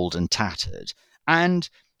sort of old and tattered. And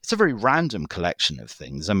it's a very random collection of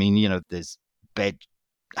things. I mean, there's bed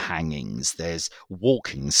hangings, there's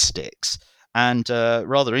walking sticks, and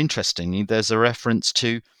rather interestingly, there's a reference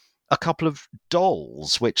to a couple of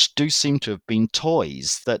dolls, which do seem to have been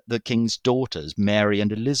toys that the king's daughters, Mary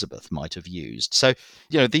and Elizabeth, might have used. So,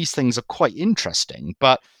 these things are quite interesting,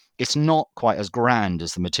 but it's not quite as grand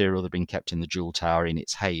as the material that had been kept in the Jewel Tower in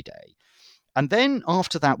its heyday. And then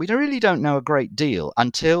after that, we really don't know a great deal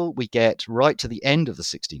until we get right to the end of the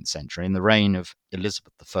 16th century, in the reign of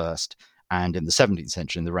Elizabeth I, and in the 17th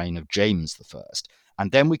century, in the reign of James I.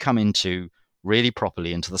 And then we come into really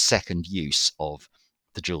properly into the second use of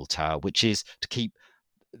the Jewel Tower, which is to keep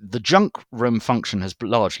the junk room function has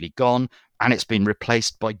largely gone, and it's been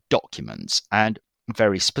replaced by documents, and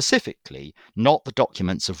very specifically, not the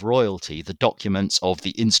documents of royalty, the documents of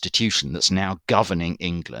the institution that's now governing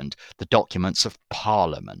England, the documents of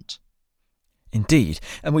Parliament. Indeed,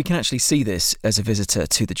 and we can actually see this as a visitor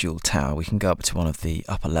to the Jewel Tower. We can go up to one of the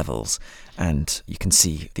upper levels and you can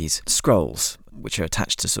see these scrolls which are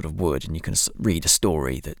attached to sort of wood, and you can read a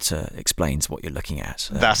story that explains what you're looking at.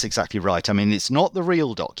 That's exactly right. I mean, it's not the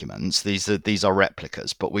real documents. These are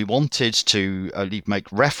replicas, but we wanted to make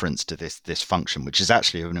reference to this function, which is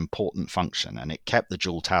actually an important function, and it kept the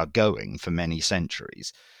Jewel Tower going for many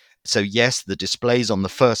centuries. So yes, the displays on the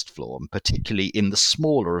first floor, and particularly in the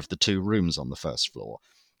smaller of the two rooms on the first floor,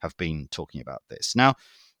 have been talking about this. Now,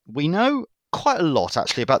 we know quite a lot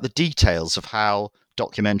actually about the details of how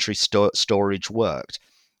documentary storage worked.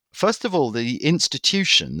 First of all, the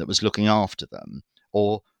institution that was looking after them,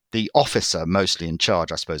 or the officer mostly in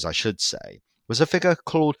charge, I suppose I should say, was a figure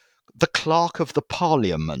called the Clerk of the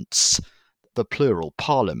Parliaments, the plural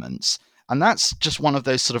parliaments. And that's just one of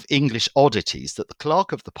those sort of English oddities, that the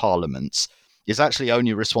Clerk of the Parliaments is actually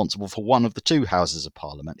only responsible for one of the two houses of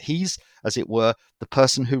Parliament. He's, as it were, the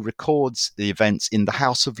person who records the events in the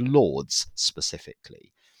House of Lords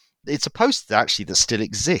specifically. It's a post actually that still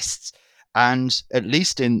exists. And at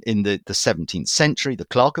least in the 17th century, the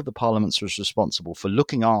Clerk of the Parliaments was responsible for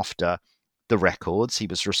looking after the records. He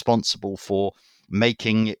was responsible for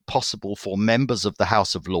making it possible for members of the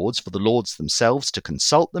House of Lords, for the Lords themselves, to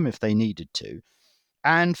consult them if they needed to.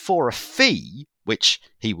 And for a fee, which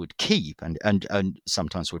he would keep and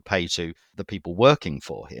sometimes would pay to the people working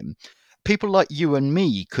for him, people like you and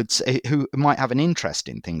me could say, who might have an interest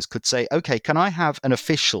in things, could say, okay, can I have an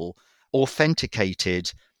official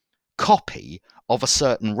authenticated copy of a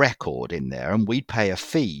certain record in there? And we'd pay a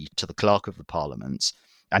fee to the Clerk of the Parliaments,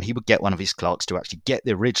 and he would get one of his clerks to actually get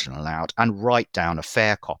the original out and write down a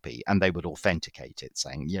fair copy, and they would authenticate it,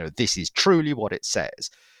 saying, this is truly what it says.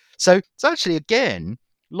 So it's actually, again,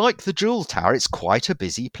 like the Jewel Tower, it's quite a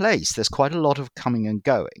busy place. There's quite a lot of coming and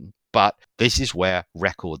going, but this is where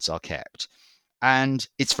records are kept. And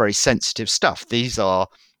it's very sensitive stuff. These are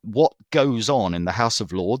what goes on in the House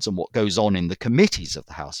of Lords and what goes on in the committees of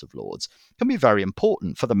the House of Lords can be very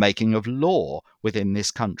important for the making of law within this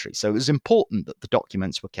country. So it was important that the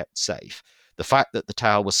documents were kept safe. The fact that the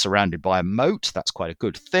tower was surrounded by a moat, that's quite a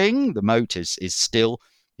good thing. The moat is still,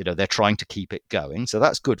 they're trying to keep it going. So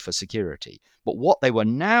that's good for security. But what they were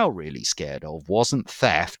now really scared of wasn't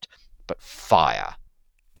theft, but fire.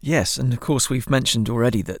 Yes, and of course we've mentioned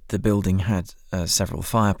already that the building had several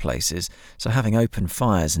fireplaces, so having open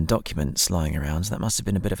fires and documents lying around, that must have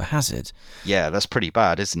been a bit of a hazard. Yeah, that's pretty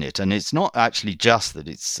bad, isn't it? And it's not actually just that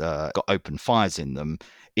it's got open fires in them.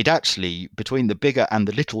 It actually, between the bigger and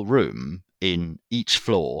the little room in each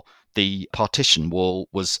floor, the partition wall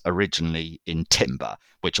was originally in timber,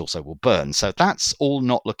 which also will burn. So that's all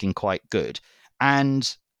not looking quite good.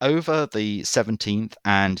 And over the 17th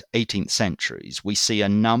and 18th centuries, we see a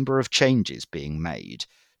number of changes being made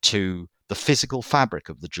to the physical fabric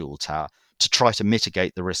of the Jewel Tower to try to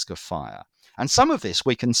mitigate the risk of fire. And some of this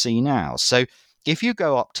we can see now. So if you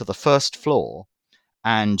go up to the first floor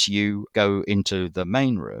and you go into the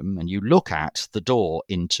main room and you look at the door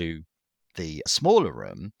into the smaller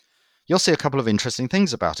room, you'll see a couple of interesting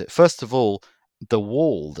things about it. First of all, the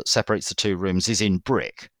wall that separates the two rooms is in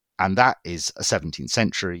brick. And that is a 17th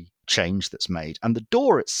century change that's made. And the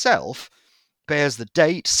door itself bears the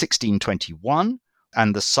date 1621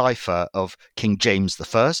 and the cipher of King James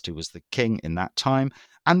I, who was the king in that time.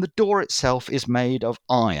 And the door itself is made of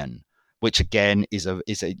iron, which again is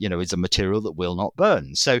a material that will not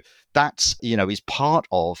burn. So that's is part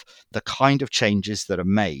of the kind of changes that are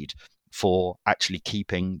made for actually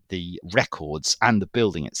keeping the records and the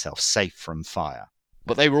building itself safe from fire.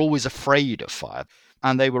 But they were always afraid of fire.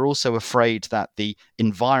 And they were also afraid that the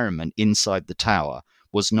environment inside the tower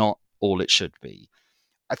was not all it should be.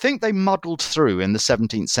 I think they muddled through in the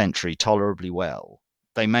 17th century tolerably well.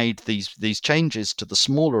 They made these changes to the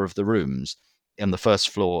smaller of the rooms in the first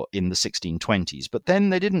floor in the 1620s, but then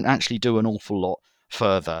they didn't actually do an awful lot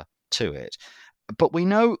further to it. But we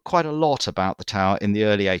know quite a lot about the tower in the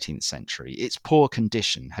early 18th century. Its poor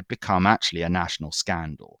condition had become actually a national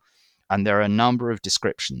scandal. And there are a number of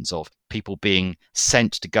descriptions of people being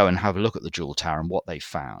sent to go and have a look at the Jewel Tower and what they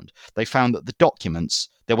found. They found that the documents,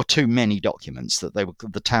 there were too many documents, that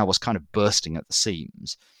the tower was kind of bursting at the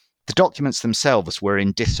seams. The documents themselves were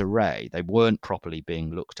in disarray. They weren't properly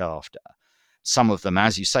being looked after. Some of them,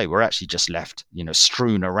 as you say, were actually just left,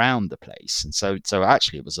 strewn around the place. And so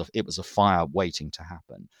actually it was a fire waiting to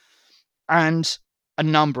happen. And a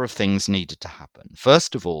number of things needed to happen.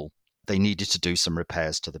 First of all, they needed to do some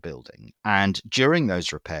repairs to the building. And during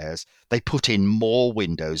those repairs, they put in more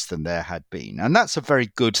windows than there had been. And that's a very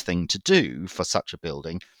good thing to do for such a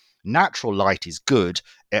building. Natural light is good.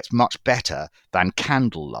 It's much better than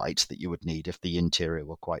candle light that you would need if the interior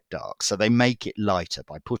were quite dark. So they make it lighter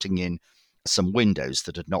by putting in some windows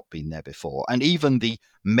that had not been there before. And even the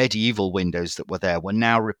medieval windows that were there were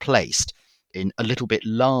now replaced in a little bit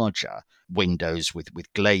larger windows with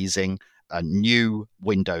glazing, new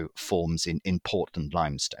window forms in Portland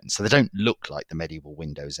limestone. So they don't look like the medieval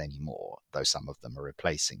windows anymore, though some of them are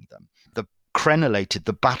replacing them. The crenellated,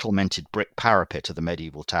 the battlemented brick parapet of the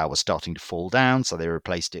medieval tower was starting to fall down, so they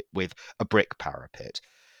replaced it with a brick parapet.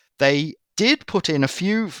 They did put in a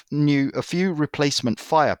few replacement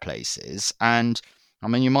fireplaces, and I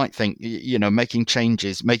mean, you might think, making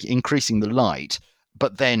changes, increasing the light,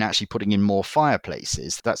 but then actually putting in more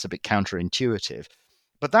fireplaces, that's a bit counterintuitive.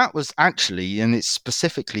 But that was actually, and it's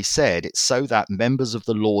specifically said, it's so that members of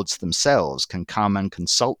the Lords themselves can come and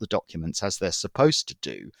consult the documents as they're supposed to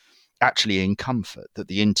do, actually in comfort, that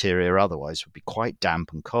the interior otherwise would be quite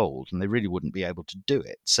damp and cold, and they really wouldn't be able to do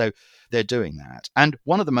it. So they're doing that. And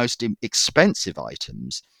one of the most expensive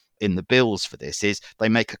items in the bills for this is they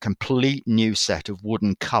make a complete new set of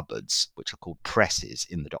wooden cupboards, which are called presses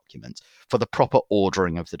in the documents, for the proper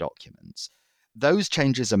ordering of the documents. Those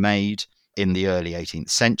changes are made in the early 18th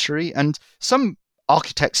century, and some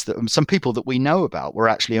people that we know about were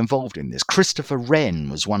actually involved in this. Christopher Wren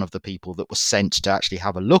was one of the people that was sent to actually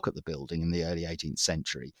have a look at the building in the early 18th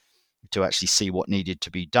century to actually see what needed to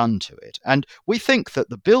be done to it. And we think that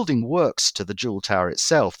the building works to the Jewel Tower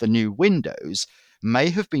itself, the new windows,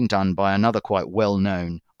 may have been done by another quite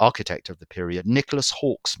well-known architect of the period, Nicholas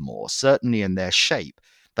Hawksmoor. Certainly in their shape,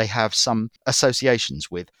 they have some associations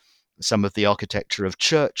with some of the architecture of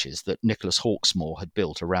churches that Nicholas Hawksmoor had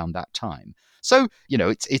built around that time. So,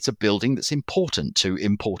 it's a building that's important to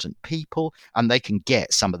important people, and they can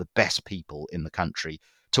get some of the best people in the country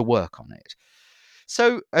to work on it.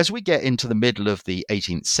 So as we get into the middle of the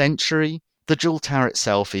 18th century, the Jewel Tower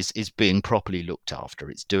itself is being properly looked after.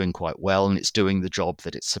 It's doing quite well, and it's doing the job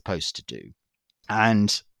that it's supposed to do.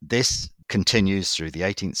 And this continues through the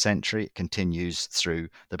 18th century. It continues through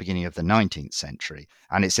the beginning of the 19th century.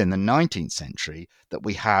 And it's in the 19th century that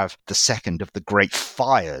we have the second of the great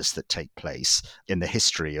fires that take place in the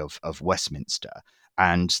history of Westminster.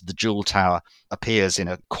 And the Jewel Tower appears in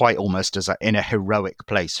in a heroic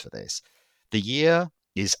place for this. The year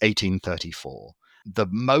is 1834.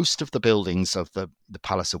 Most of the buildings of the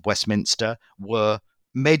Palace of Westminster were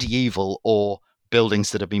medieval or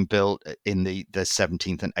buildings that had been built in the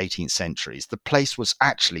 17th and 18th centuries. The place was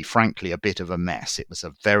actually, frankly, a bit of a mess. It was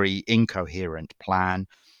a very incoherent plan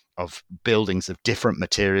of buildings of different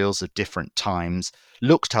materials, of different times,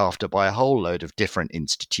 looked after by a whole load of different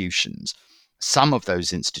institutions. Some of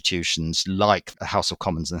those institutions, like the House of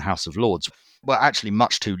Commons and the House of Lords, were actually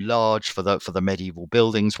much too large for the medieval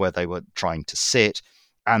buildings where they were trying to sit,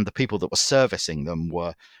 and the people that were servicing them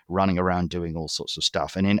were running around doing all sorts of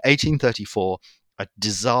stuff. And in 1834, a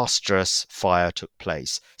disastrous fire took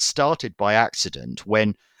place, started by accident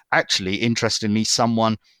when, actually, interestingly,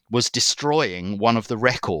 someone was destroying one of the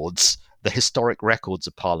records, the historic records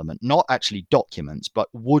of Parliament, not actually documents, but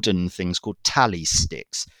wooden things called tally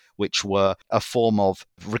sticks, which were a form of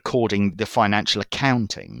recording the financial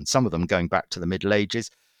accounting, some of them going back to the Middle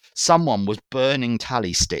Ages. Someone was burning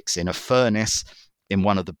tally sticks in a furnace in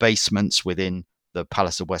one of the basements within the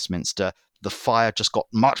Palace of Westminster. The fire just got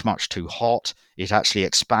much, much too hot. It actually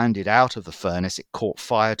expanded out of the furnace. It caught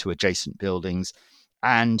fire to adjacent buildings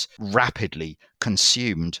and rapidly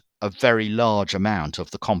consumed a very large amount of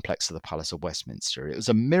the complex of the Palace of Westminster. It was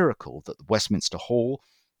a miracle that the Westminster Hall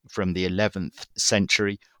from the 11th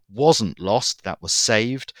century wasn't lost. That was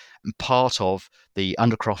saved, and part of the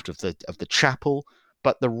undercroft of the chapel,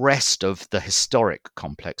 but the rest of the historic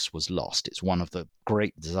complex was lost. It's one of the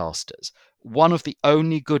great disasters. One of the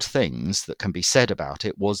only good things that can be said about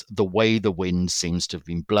it was the way the wind seems to have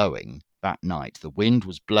been blowing that night. The wind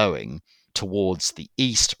was blowing towards the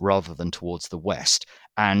east rather than towards the west,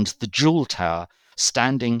 and the Jewel Tower,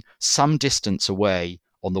 standing some distance away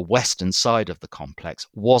on the western side of the complex,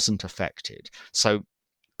 wasn't affected. So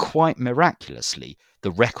quite miraculously,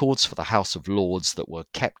 the records for the House of Lords that were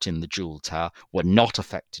kept in the Jewel Tower were not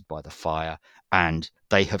affected by the fire, and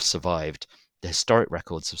they have survived. The historic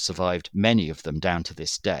records have survived, many of them down to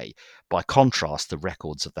this day. By contrast, the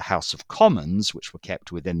records of the House of Commons, which were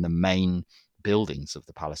kept within the main buildings of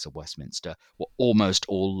the Palace of Westminster, were almost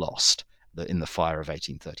all lost in the fire of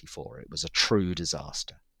 1834. It was a true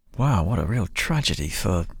disaster. Wow, what a real tragedy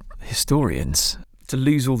for historians to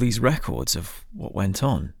lose all these records of what went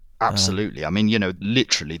on. Absolutely. I mean,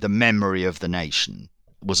 literally the memory of the nation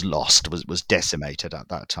was lost, was decimated at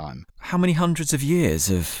that time. How many hundreds of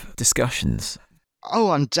years of discussions?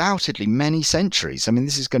 Oh, undoubtedly many centuries. I mean,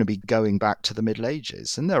 this is going to be going back to the Middle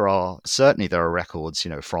Ages. And there are records,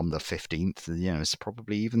 from the 15th, it's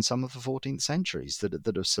probably even some of the 14th centuries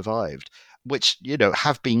that have survived, which,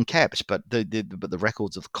 have been kept. But the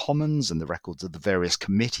records of the Commons and the records of the various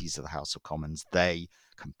committees of the House of Commons, they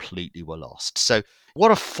completely were lost. So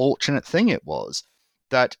what a fortunate thing it was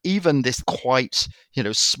that even this quite,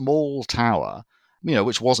 small tower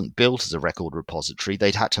which wasn't built as a record repository.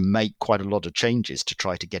 They'd had to make quite a lot of changes to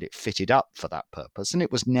try to get it fitted up for that purpose, and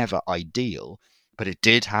it was never ideal, but it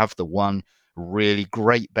did have the one really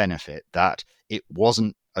great benefit that it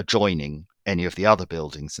wasn't adjoining any of the other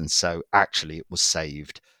buildings, and so actually it was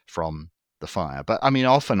saved from the fire. But I mean,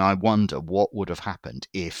 often I wonder what would have happened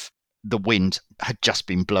if the wind had just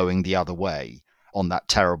been blowing the other way on that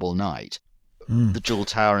terrible night. The Jewel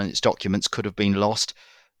Tower and its documents could have been lost.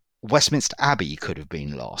 Westminster Abbey could have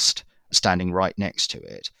been lost, standing right next to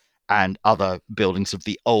it, and other buildings of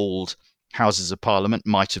the old Houses of Parliament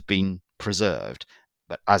might have been preserved.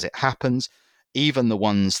 But as it happens, even the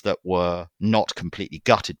ones that were not completely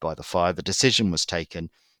gutted by the fire, the decision was taken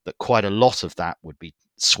that quite a lot of that would be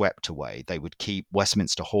swept away. They would keep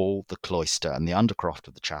Westminster Hall, the cloister, and the undercroft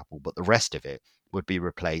of the chapel, but the rest of it would be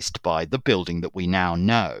replaced by the building that we now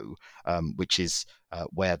know, which is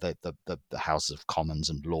where the Houses of Commons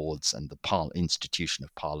and Lords and the institution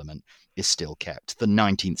of Parliament is still kept, the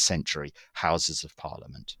 19th century Houses of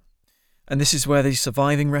Parliament. And this is where the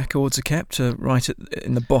surviving records are kept, right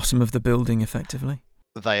in the bottom of the building, effectively?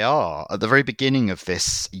 They are. At the very beginning of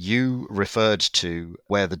this, you referred to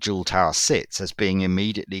where the Jewel Tower sits as being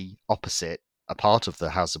immediately opposite a part of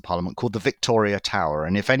the House of Parliament called the Victoria Tower.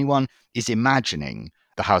 And if anyone is imagining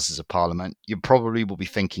the Houses of Parliament, you probably will be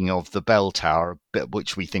thinking of the Bell Tower,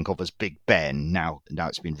 which we think of as Big Ben. Now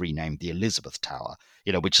it's been renamed the Elizabeth Tower,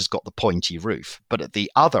 which has got the pointy roof. But at the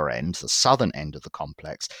other end, the southern end of the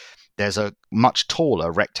complex, there's a much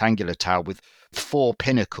taller rectangular tower with 4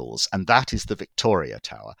 pinnacles, and that is the Victoria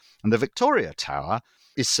Tower. And the Victoria Tower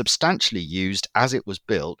is substantially used, as it was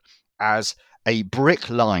built, as a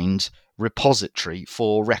brick-lined repository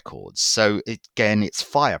for records. So it's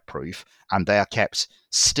fireproof, and they are kept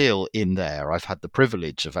still in there. I've had the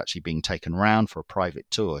privilege of actually being taken around for a private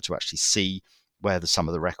tour to actually see where some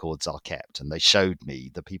of the records are kept, and they showed me,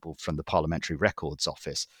 the people from the Parliamentary Records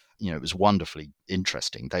Office. It was wonderfully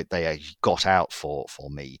interesting. They got out for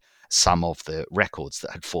me some of the records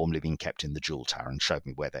that had formerly been kept in the Jewel Tower and showed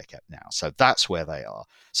me where they're kept now. So that's where they are.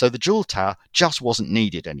 So the Jewel Tower just wasn't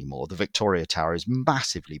needed anymore. The Victoria Tower is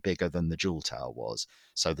massively bigger than the Jewel Tower was.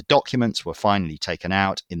 So the documents were finally taken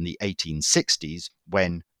out in the 1860s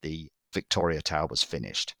when the Victoria Tower was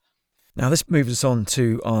finished. Now this moves us on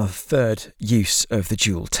to our third use of the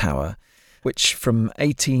Jewel Tower, which from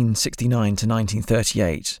 1869 to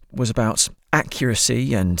 1938 was about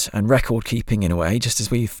accuracy and record keeping in a way, just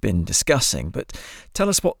as we've been discussing. But tell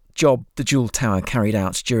us what job the Jewel Tower carried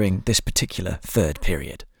out during this particular third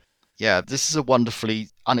period. Yeah, this is a wonderfully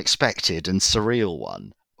unexpected and surreal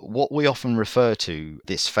one. What we often refer to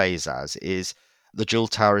this phase as is the Jewel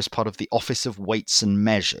Tower is part of the Office of Weights and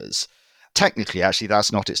Measures. Technically, actually,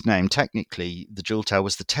 that's not its name. Technically, the Jewel Tower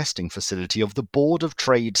was the testing facility of the Board of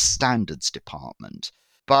Trade Standards Department.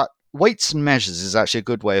 But Weights and Measures is actually a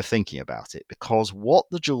good way of thinking about it, because what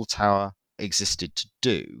the Jewel Tower existed to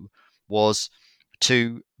do was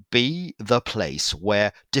to be the place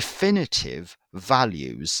where definitive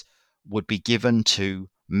values would be given to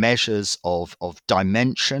measures of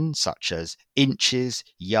dimension, such as inches,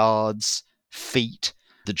 yards, feet.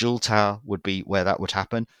 The Jewel Tower would be where that would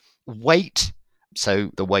happen. Weight,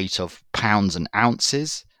 so the weight of pounds and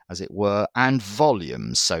ounces, as it were, and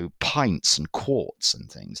volumes, so pints and quarts and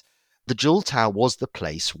things. The Jewel Tower was the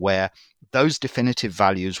place where those definitive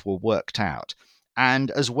values were worked out.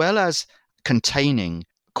 And as well as containing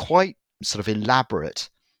quite sort of elaborate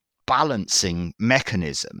balancing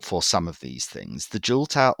mechanism for some of these things, the Jewel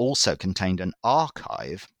Tower also contained an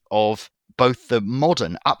archive of both the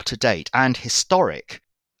modern, up-to-date and historic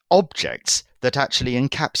objects that actually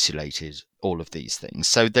encapsulated all of these things.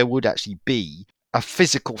 So there would actually be a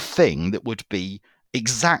physical thing that would be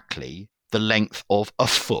exactly the length of a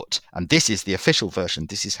foot. And this is the official version.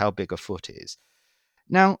 This is how big a foot is.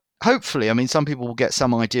 Now, hopefully, some people will get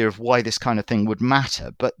some idea of why this kind of thing would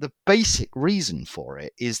matter, but the basic reason for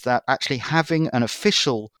it is that actually having an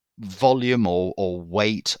official volume or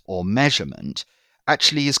weight or measurement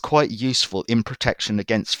actually is quite useful in protection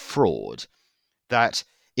against fraud. That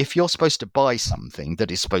if you're supposed to buy something that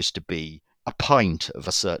is supposed to be a pint of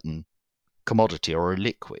a certain commodity or a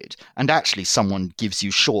liquid, and actually someone gives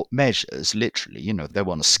you short measures, literally, they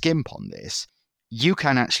want to skimp on this, you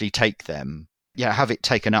can actually take them, have it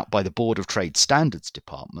taken up by the Board of Trade Standards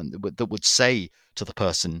Department that would say to the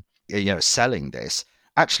person, selling this,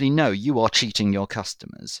 actually, no, you are cheating your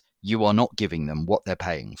customers. You are not giving them what they're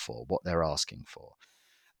paying for, what they're asking for.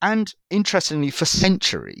 And interestingly, for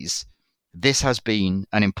centuries, this has been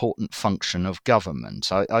an important function of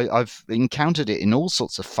government. I've encountered it in all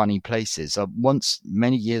sorts of funny places. Once,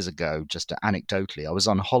 many years ago, just anecdotally, I was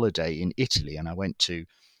on holiday in Italy and I went to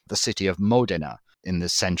the city of Modena in the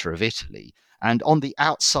centre of Italy. And on the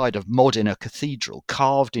outside of Modena Cathedral,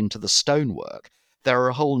 carved into the stonework, there are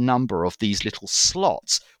a whole number of these little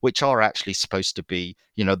slots, which are actually supposed to be,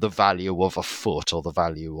 the value of a foot or the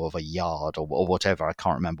value of a yard or whatever. I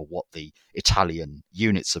can't remember what the Italian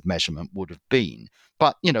units of measurement would have been.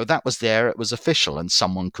 But, that was there. It was official, and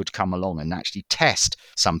someone could come along and actually test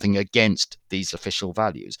something against these official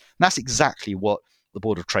values. And that's exactly what the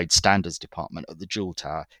Board of Trade Standards Department at the Jewel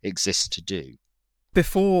Tower exists to do.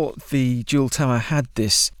 Before the Jewel Tower had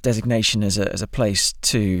this designation as a place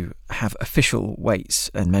to have official weights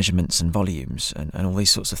and measurements and volumes and all these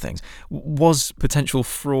sorts of things, was potential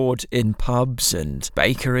fraud in pubs and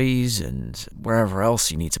bakeries and wherever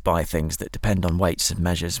else you need to buy things that depend on weights and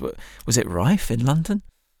measures? Was it rife in London?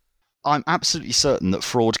 I'm absolutely certain that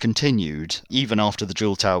fraud continued even after the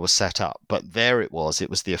Jewel Tower was set up, but there it was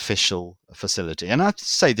the official facility. And I have to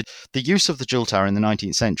say that the use of the Jewel Tower in the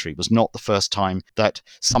 19th century was not the first time that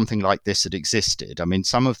something like this had existed. I mean,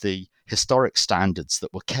 some of the historic standards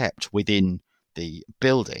that were kept within the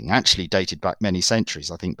building actually dated back many centuries,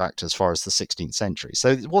 I think back to as far as the 16th century. So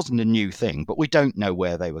it wasn't a new thing, but we don't know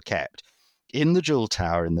where they were kept. In the Jewel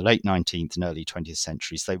Tower in the late 19th and early 20th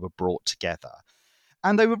centuries, they were brought together.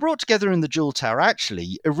 And they were brought together in the Jewel Tower.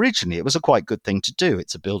 Actually, originally, it was a quite good thing to do.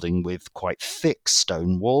 It's a building with quite thick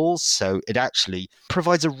stone walls, so it actually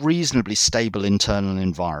provides a reasonably stable internal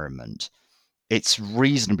environment. It's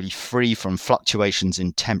reasonably free from fluctuations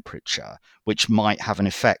in temperature, which might have an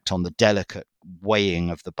effect on the delicate weighing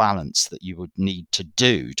of the balance that you would need to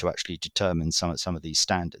do to actually determine some of these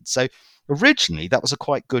standards. So originally, that was a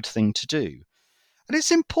quite good thing to do. And it's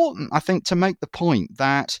important, I think, to make the point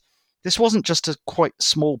that this wasn't just a quite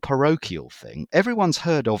small parochial thing. Everyone's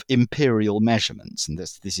heard of imperial measurements, and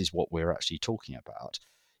this is what we're actually talking about.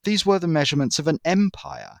 These were the measurements of an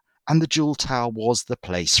empire, and the Jewel Tower was the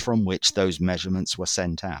place from which those measurements were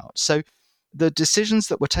sent out. So the decisions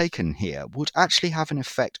that were taken here would actually have an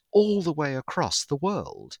effect all the way across the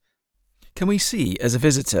world. Can we see, as a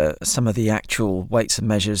visitor, some of the actual weights and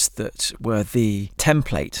measures that were the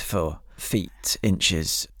template for feet,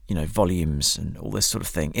 inches, volumes and all this sort of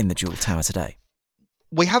thing in the Jewel Tower today?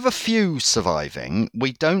 We have a few surviving.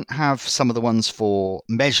 We don't have some of the ones for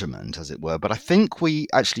measurement, as it were, but I think we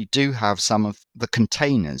actually do have some of the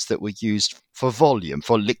containers that were used for volume,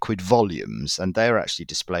 for liquid volumes, and they're actually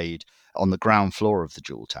displayed on the ground floor of the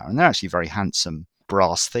Jewel Tower, and they're actually very handsome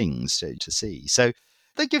brass things to see. So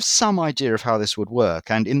they give some idea of how this would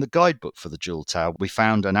work, and in the guidebook for the Jewel Tower, we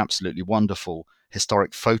found an absolutely wonderful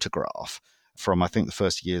historic photograph from, I think, the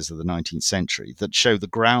first years of the 19th century that show the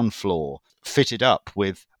ground floor fitted up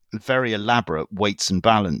with very elaborate weights and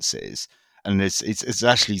balances. And it's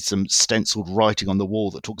actually some stenciled writing on the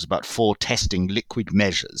wall that talks about for testing liquid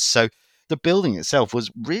measures. So the building itself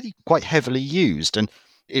was really quite heavily used, and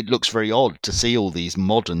it looks very odd to see all these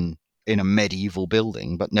modern in a medieval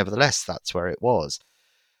building, but nevertheless, that's where it was.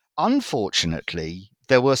 Unfortunately,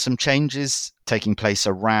 there were some changes taking place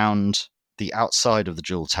around the outside of the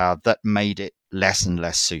Jewel Tower that made it less and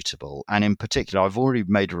less suitable. And in particular, I've already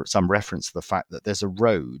made some reference to the fact that there's a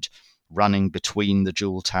road running between the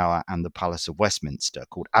Jewel Tower and the Palace of Westminster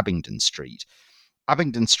called Abingdon Street.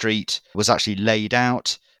 Abingdon Street was actually laid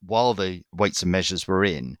out while the weights and measures were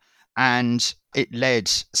in, and it led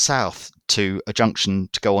south to a junction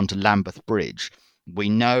to go on to Lambeth Bridge. We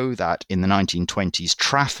know that in the 1920s,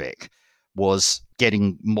 traffic was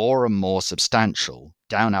getting more and more substantial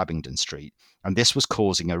down Abingdon Street, and this was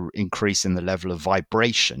causing an increase in the level of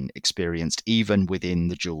vibration experienced even within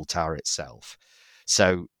the Jewel Tower itself.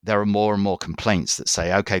 So there are more and more complaints that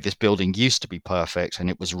say, okay, this building used to be perfect and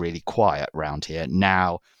it was really quiet around here.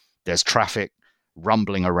 Now there's traffic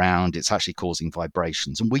rumbling around, it's actually causing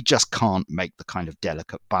vibrations, and we just can't make the kind of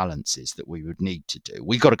delicate balances that we would need to do.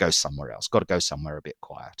 We've got to go somewhere else, got to go somewhere a bit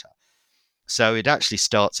quieter. So it actually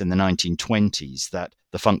starts in the 1920s that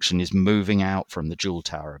the function is moving out from the Jewel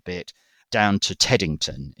Tower a bit down to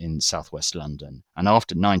Teddington in southwest London. And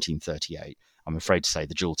after 1938, I'm afraid to say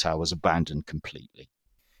the Jewel Tower was abandoned completely.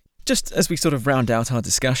 Just as we sort of round out our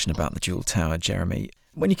discussion about the Jewel Tower, Jeremy,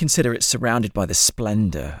 when you consider it's surrounded by the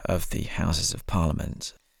splendour of the Houses of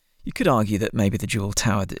Parliament, you could argue that maybe the Jewel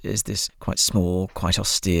Tower is this quite small, quite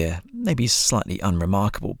austere, maybe slightly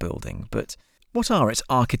unremarkable building, but what are its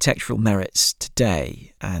architectural merits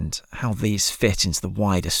today and how these fit into the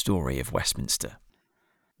wider story of Westminster?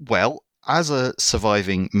 Well, as a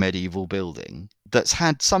surviving medieval building that's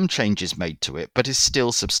had some changes made to it, but is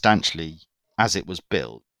still substantially as it was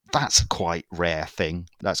built, that's a quite rare thing.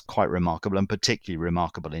 That's quite remarkable, and particularly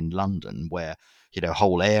remarkable in London, where,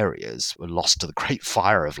 whole areas were lost to the Great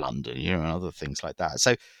Fire of London, and other things like that.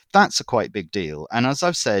 So that's a quite big deal. And as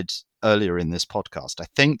I've said earlier in this podcast, I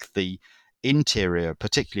think the interior,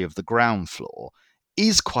 particularly of the ground floor,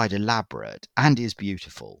 is quite elaborate and is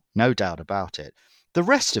beautiful, no doubt about it. The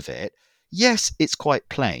rest of it, yes, it's quite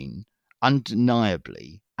plain,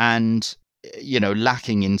 undeniably, and,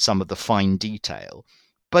 lacking in some of the fine detail.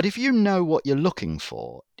 But if you know what you're looking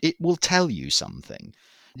for, it will tell you something.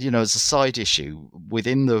 As a side issue,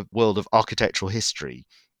 within the world of architectural history,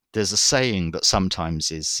 there's a saying that sometimes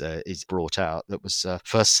is brought out that was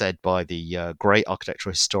first said by the great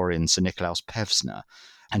architectural historian Sir Nicolaus Pevsner.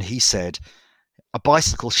 And he said, "A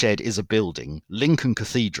bicycle shed is a building. Lincoln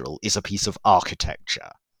Cathedral is a piece of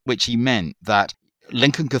architecture," which he meant that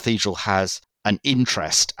Lincoln Cathedral has an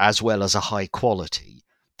interest as well as a high quality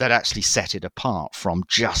that actually set it apart from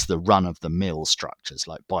just the run-of-the-mill structures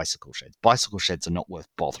like bicycle sheds. Bicycle sheds are not worth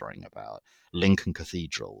bothering about. Lincoln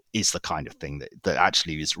Cathedral is the kind of thing that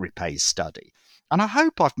actually repays study. And I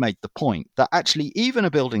hope I've made the point that actually even a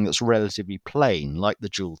building that's relatively plain, like the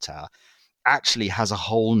Jewel Tower, actually has a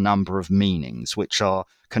whole number of meanings which are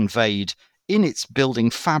conveyed in its building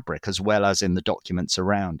fabric as well as in the documents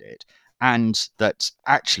around it. And that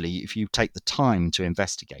actually, if you take the time to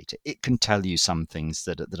investigate it, it can tell you some things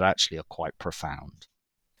that actually are quite profound.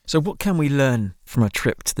 So what can we learn from a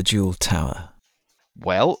trip to the Jewel Tower?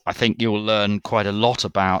 Well, I think you'll learn quite a lot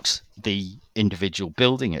about the individual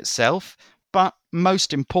building itself. But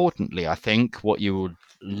most importantly, I think what you will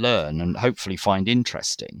learn and hopefully find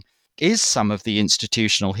interesting is some of the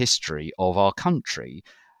institutional history of our country.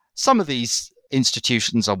 Some of these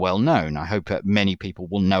institutions are well known. I hope that many people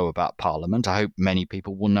will know about Parliament. I hope many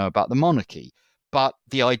people will know about the monarchy. But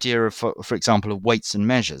the idea of, for example, of weights and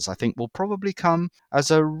measures, I think will probably come as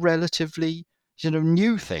a relatively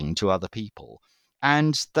new thing to other people.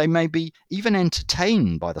 And they may be even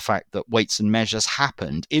entertained by the fact that weights and measures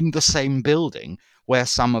happened in the same building where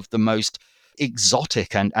some of the most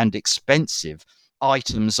exotic and expensive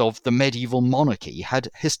items of the medieval monarchy had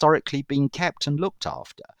historically been kept and looked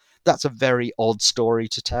after. That's a very odd story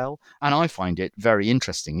to tell, and I find it very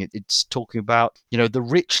interesting. It's talking about, the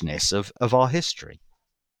richness of our history.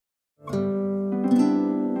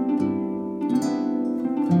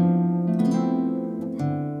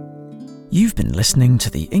 You've been listening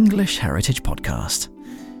to the English Heritage Podcast.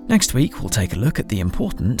 Next week, we'll take a look at the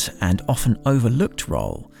important and often overlooked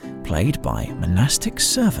role played by monastic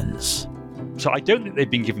servants. So I don't think they've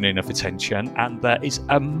been given enough attention, and there is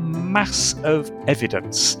a mass of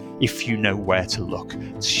evidence, if you know where to look,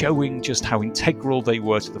 showing just how integral they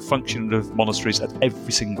were to the function of monasteries at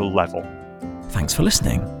every single level. Thanks for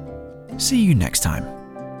listening. See you next time.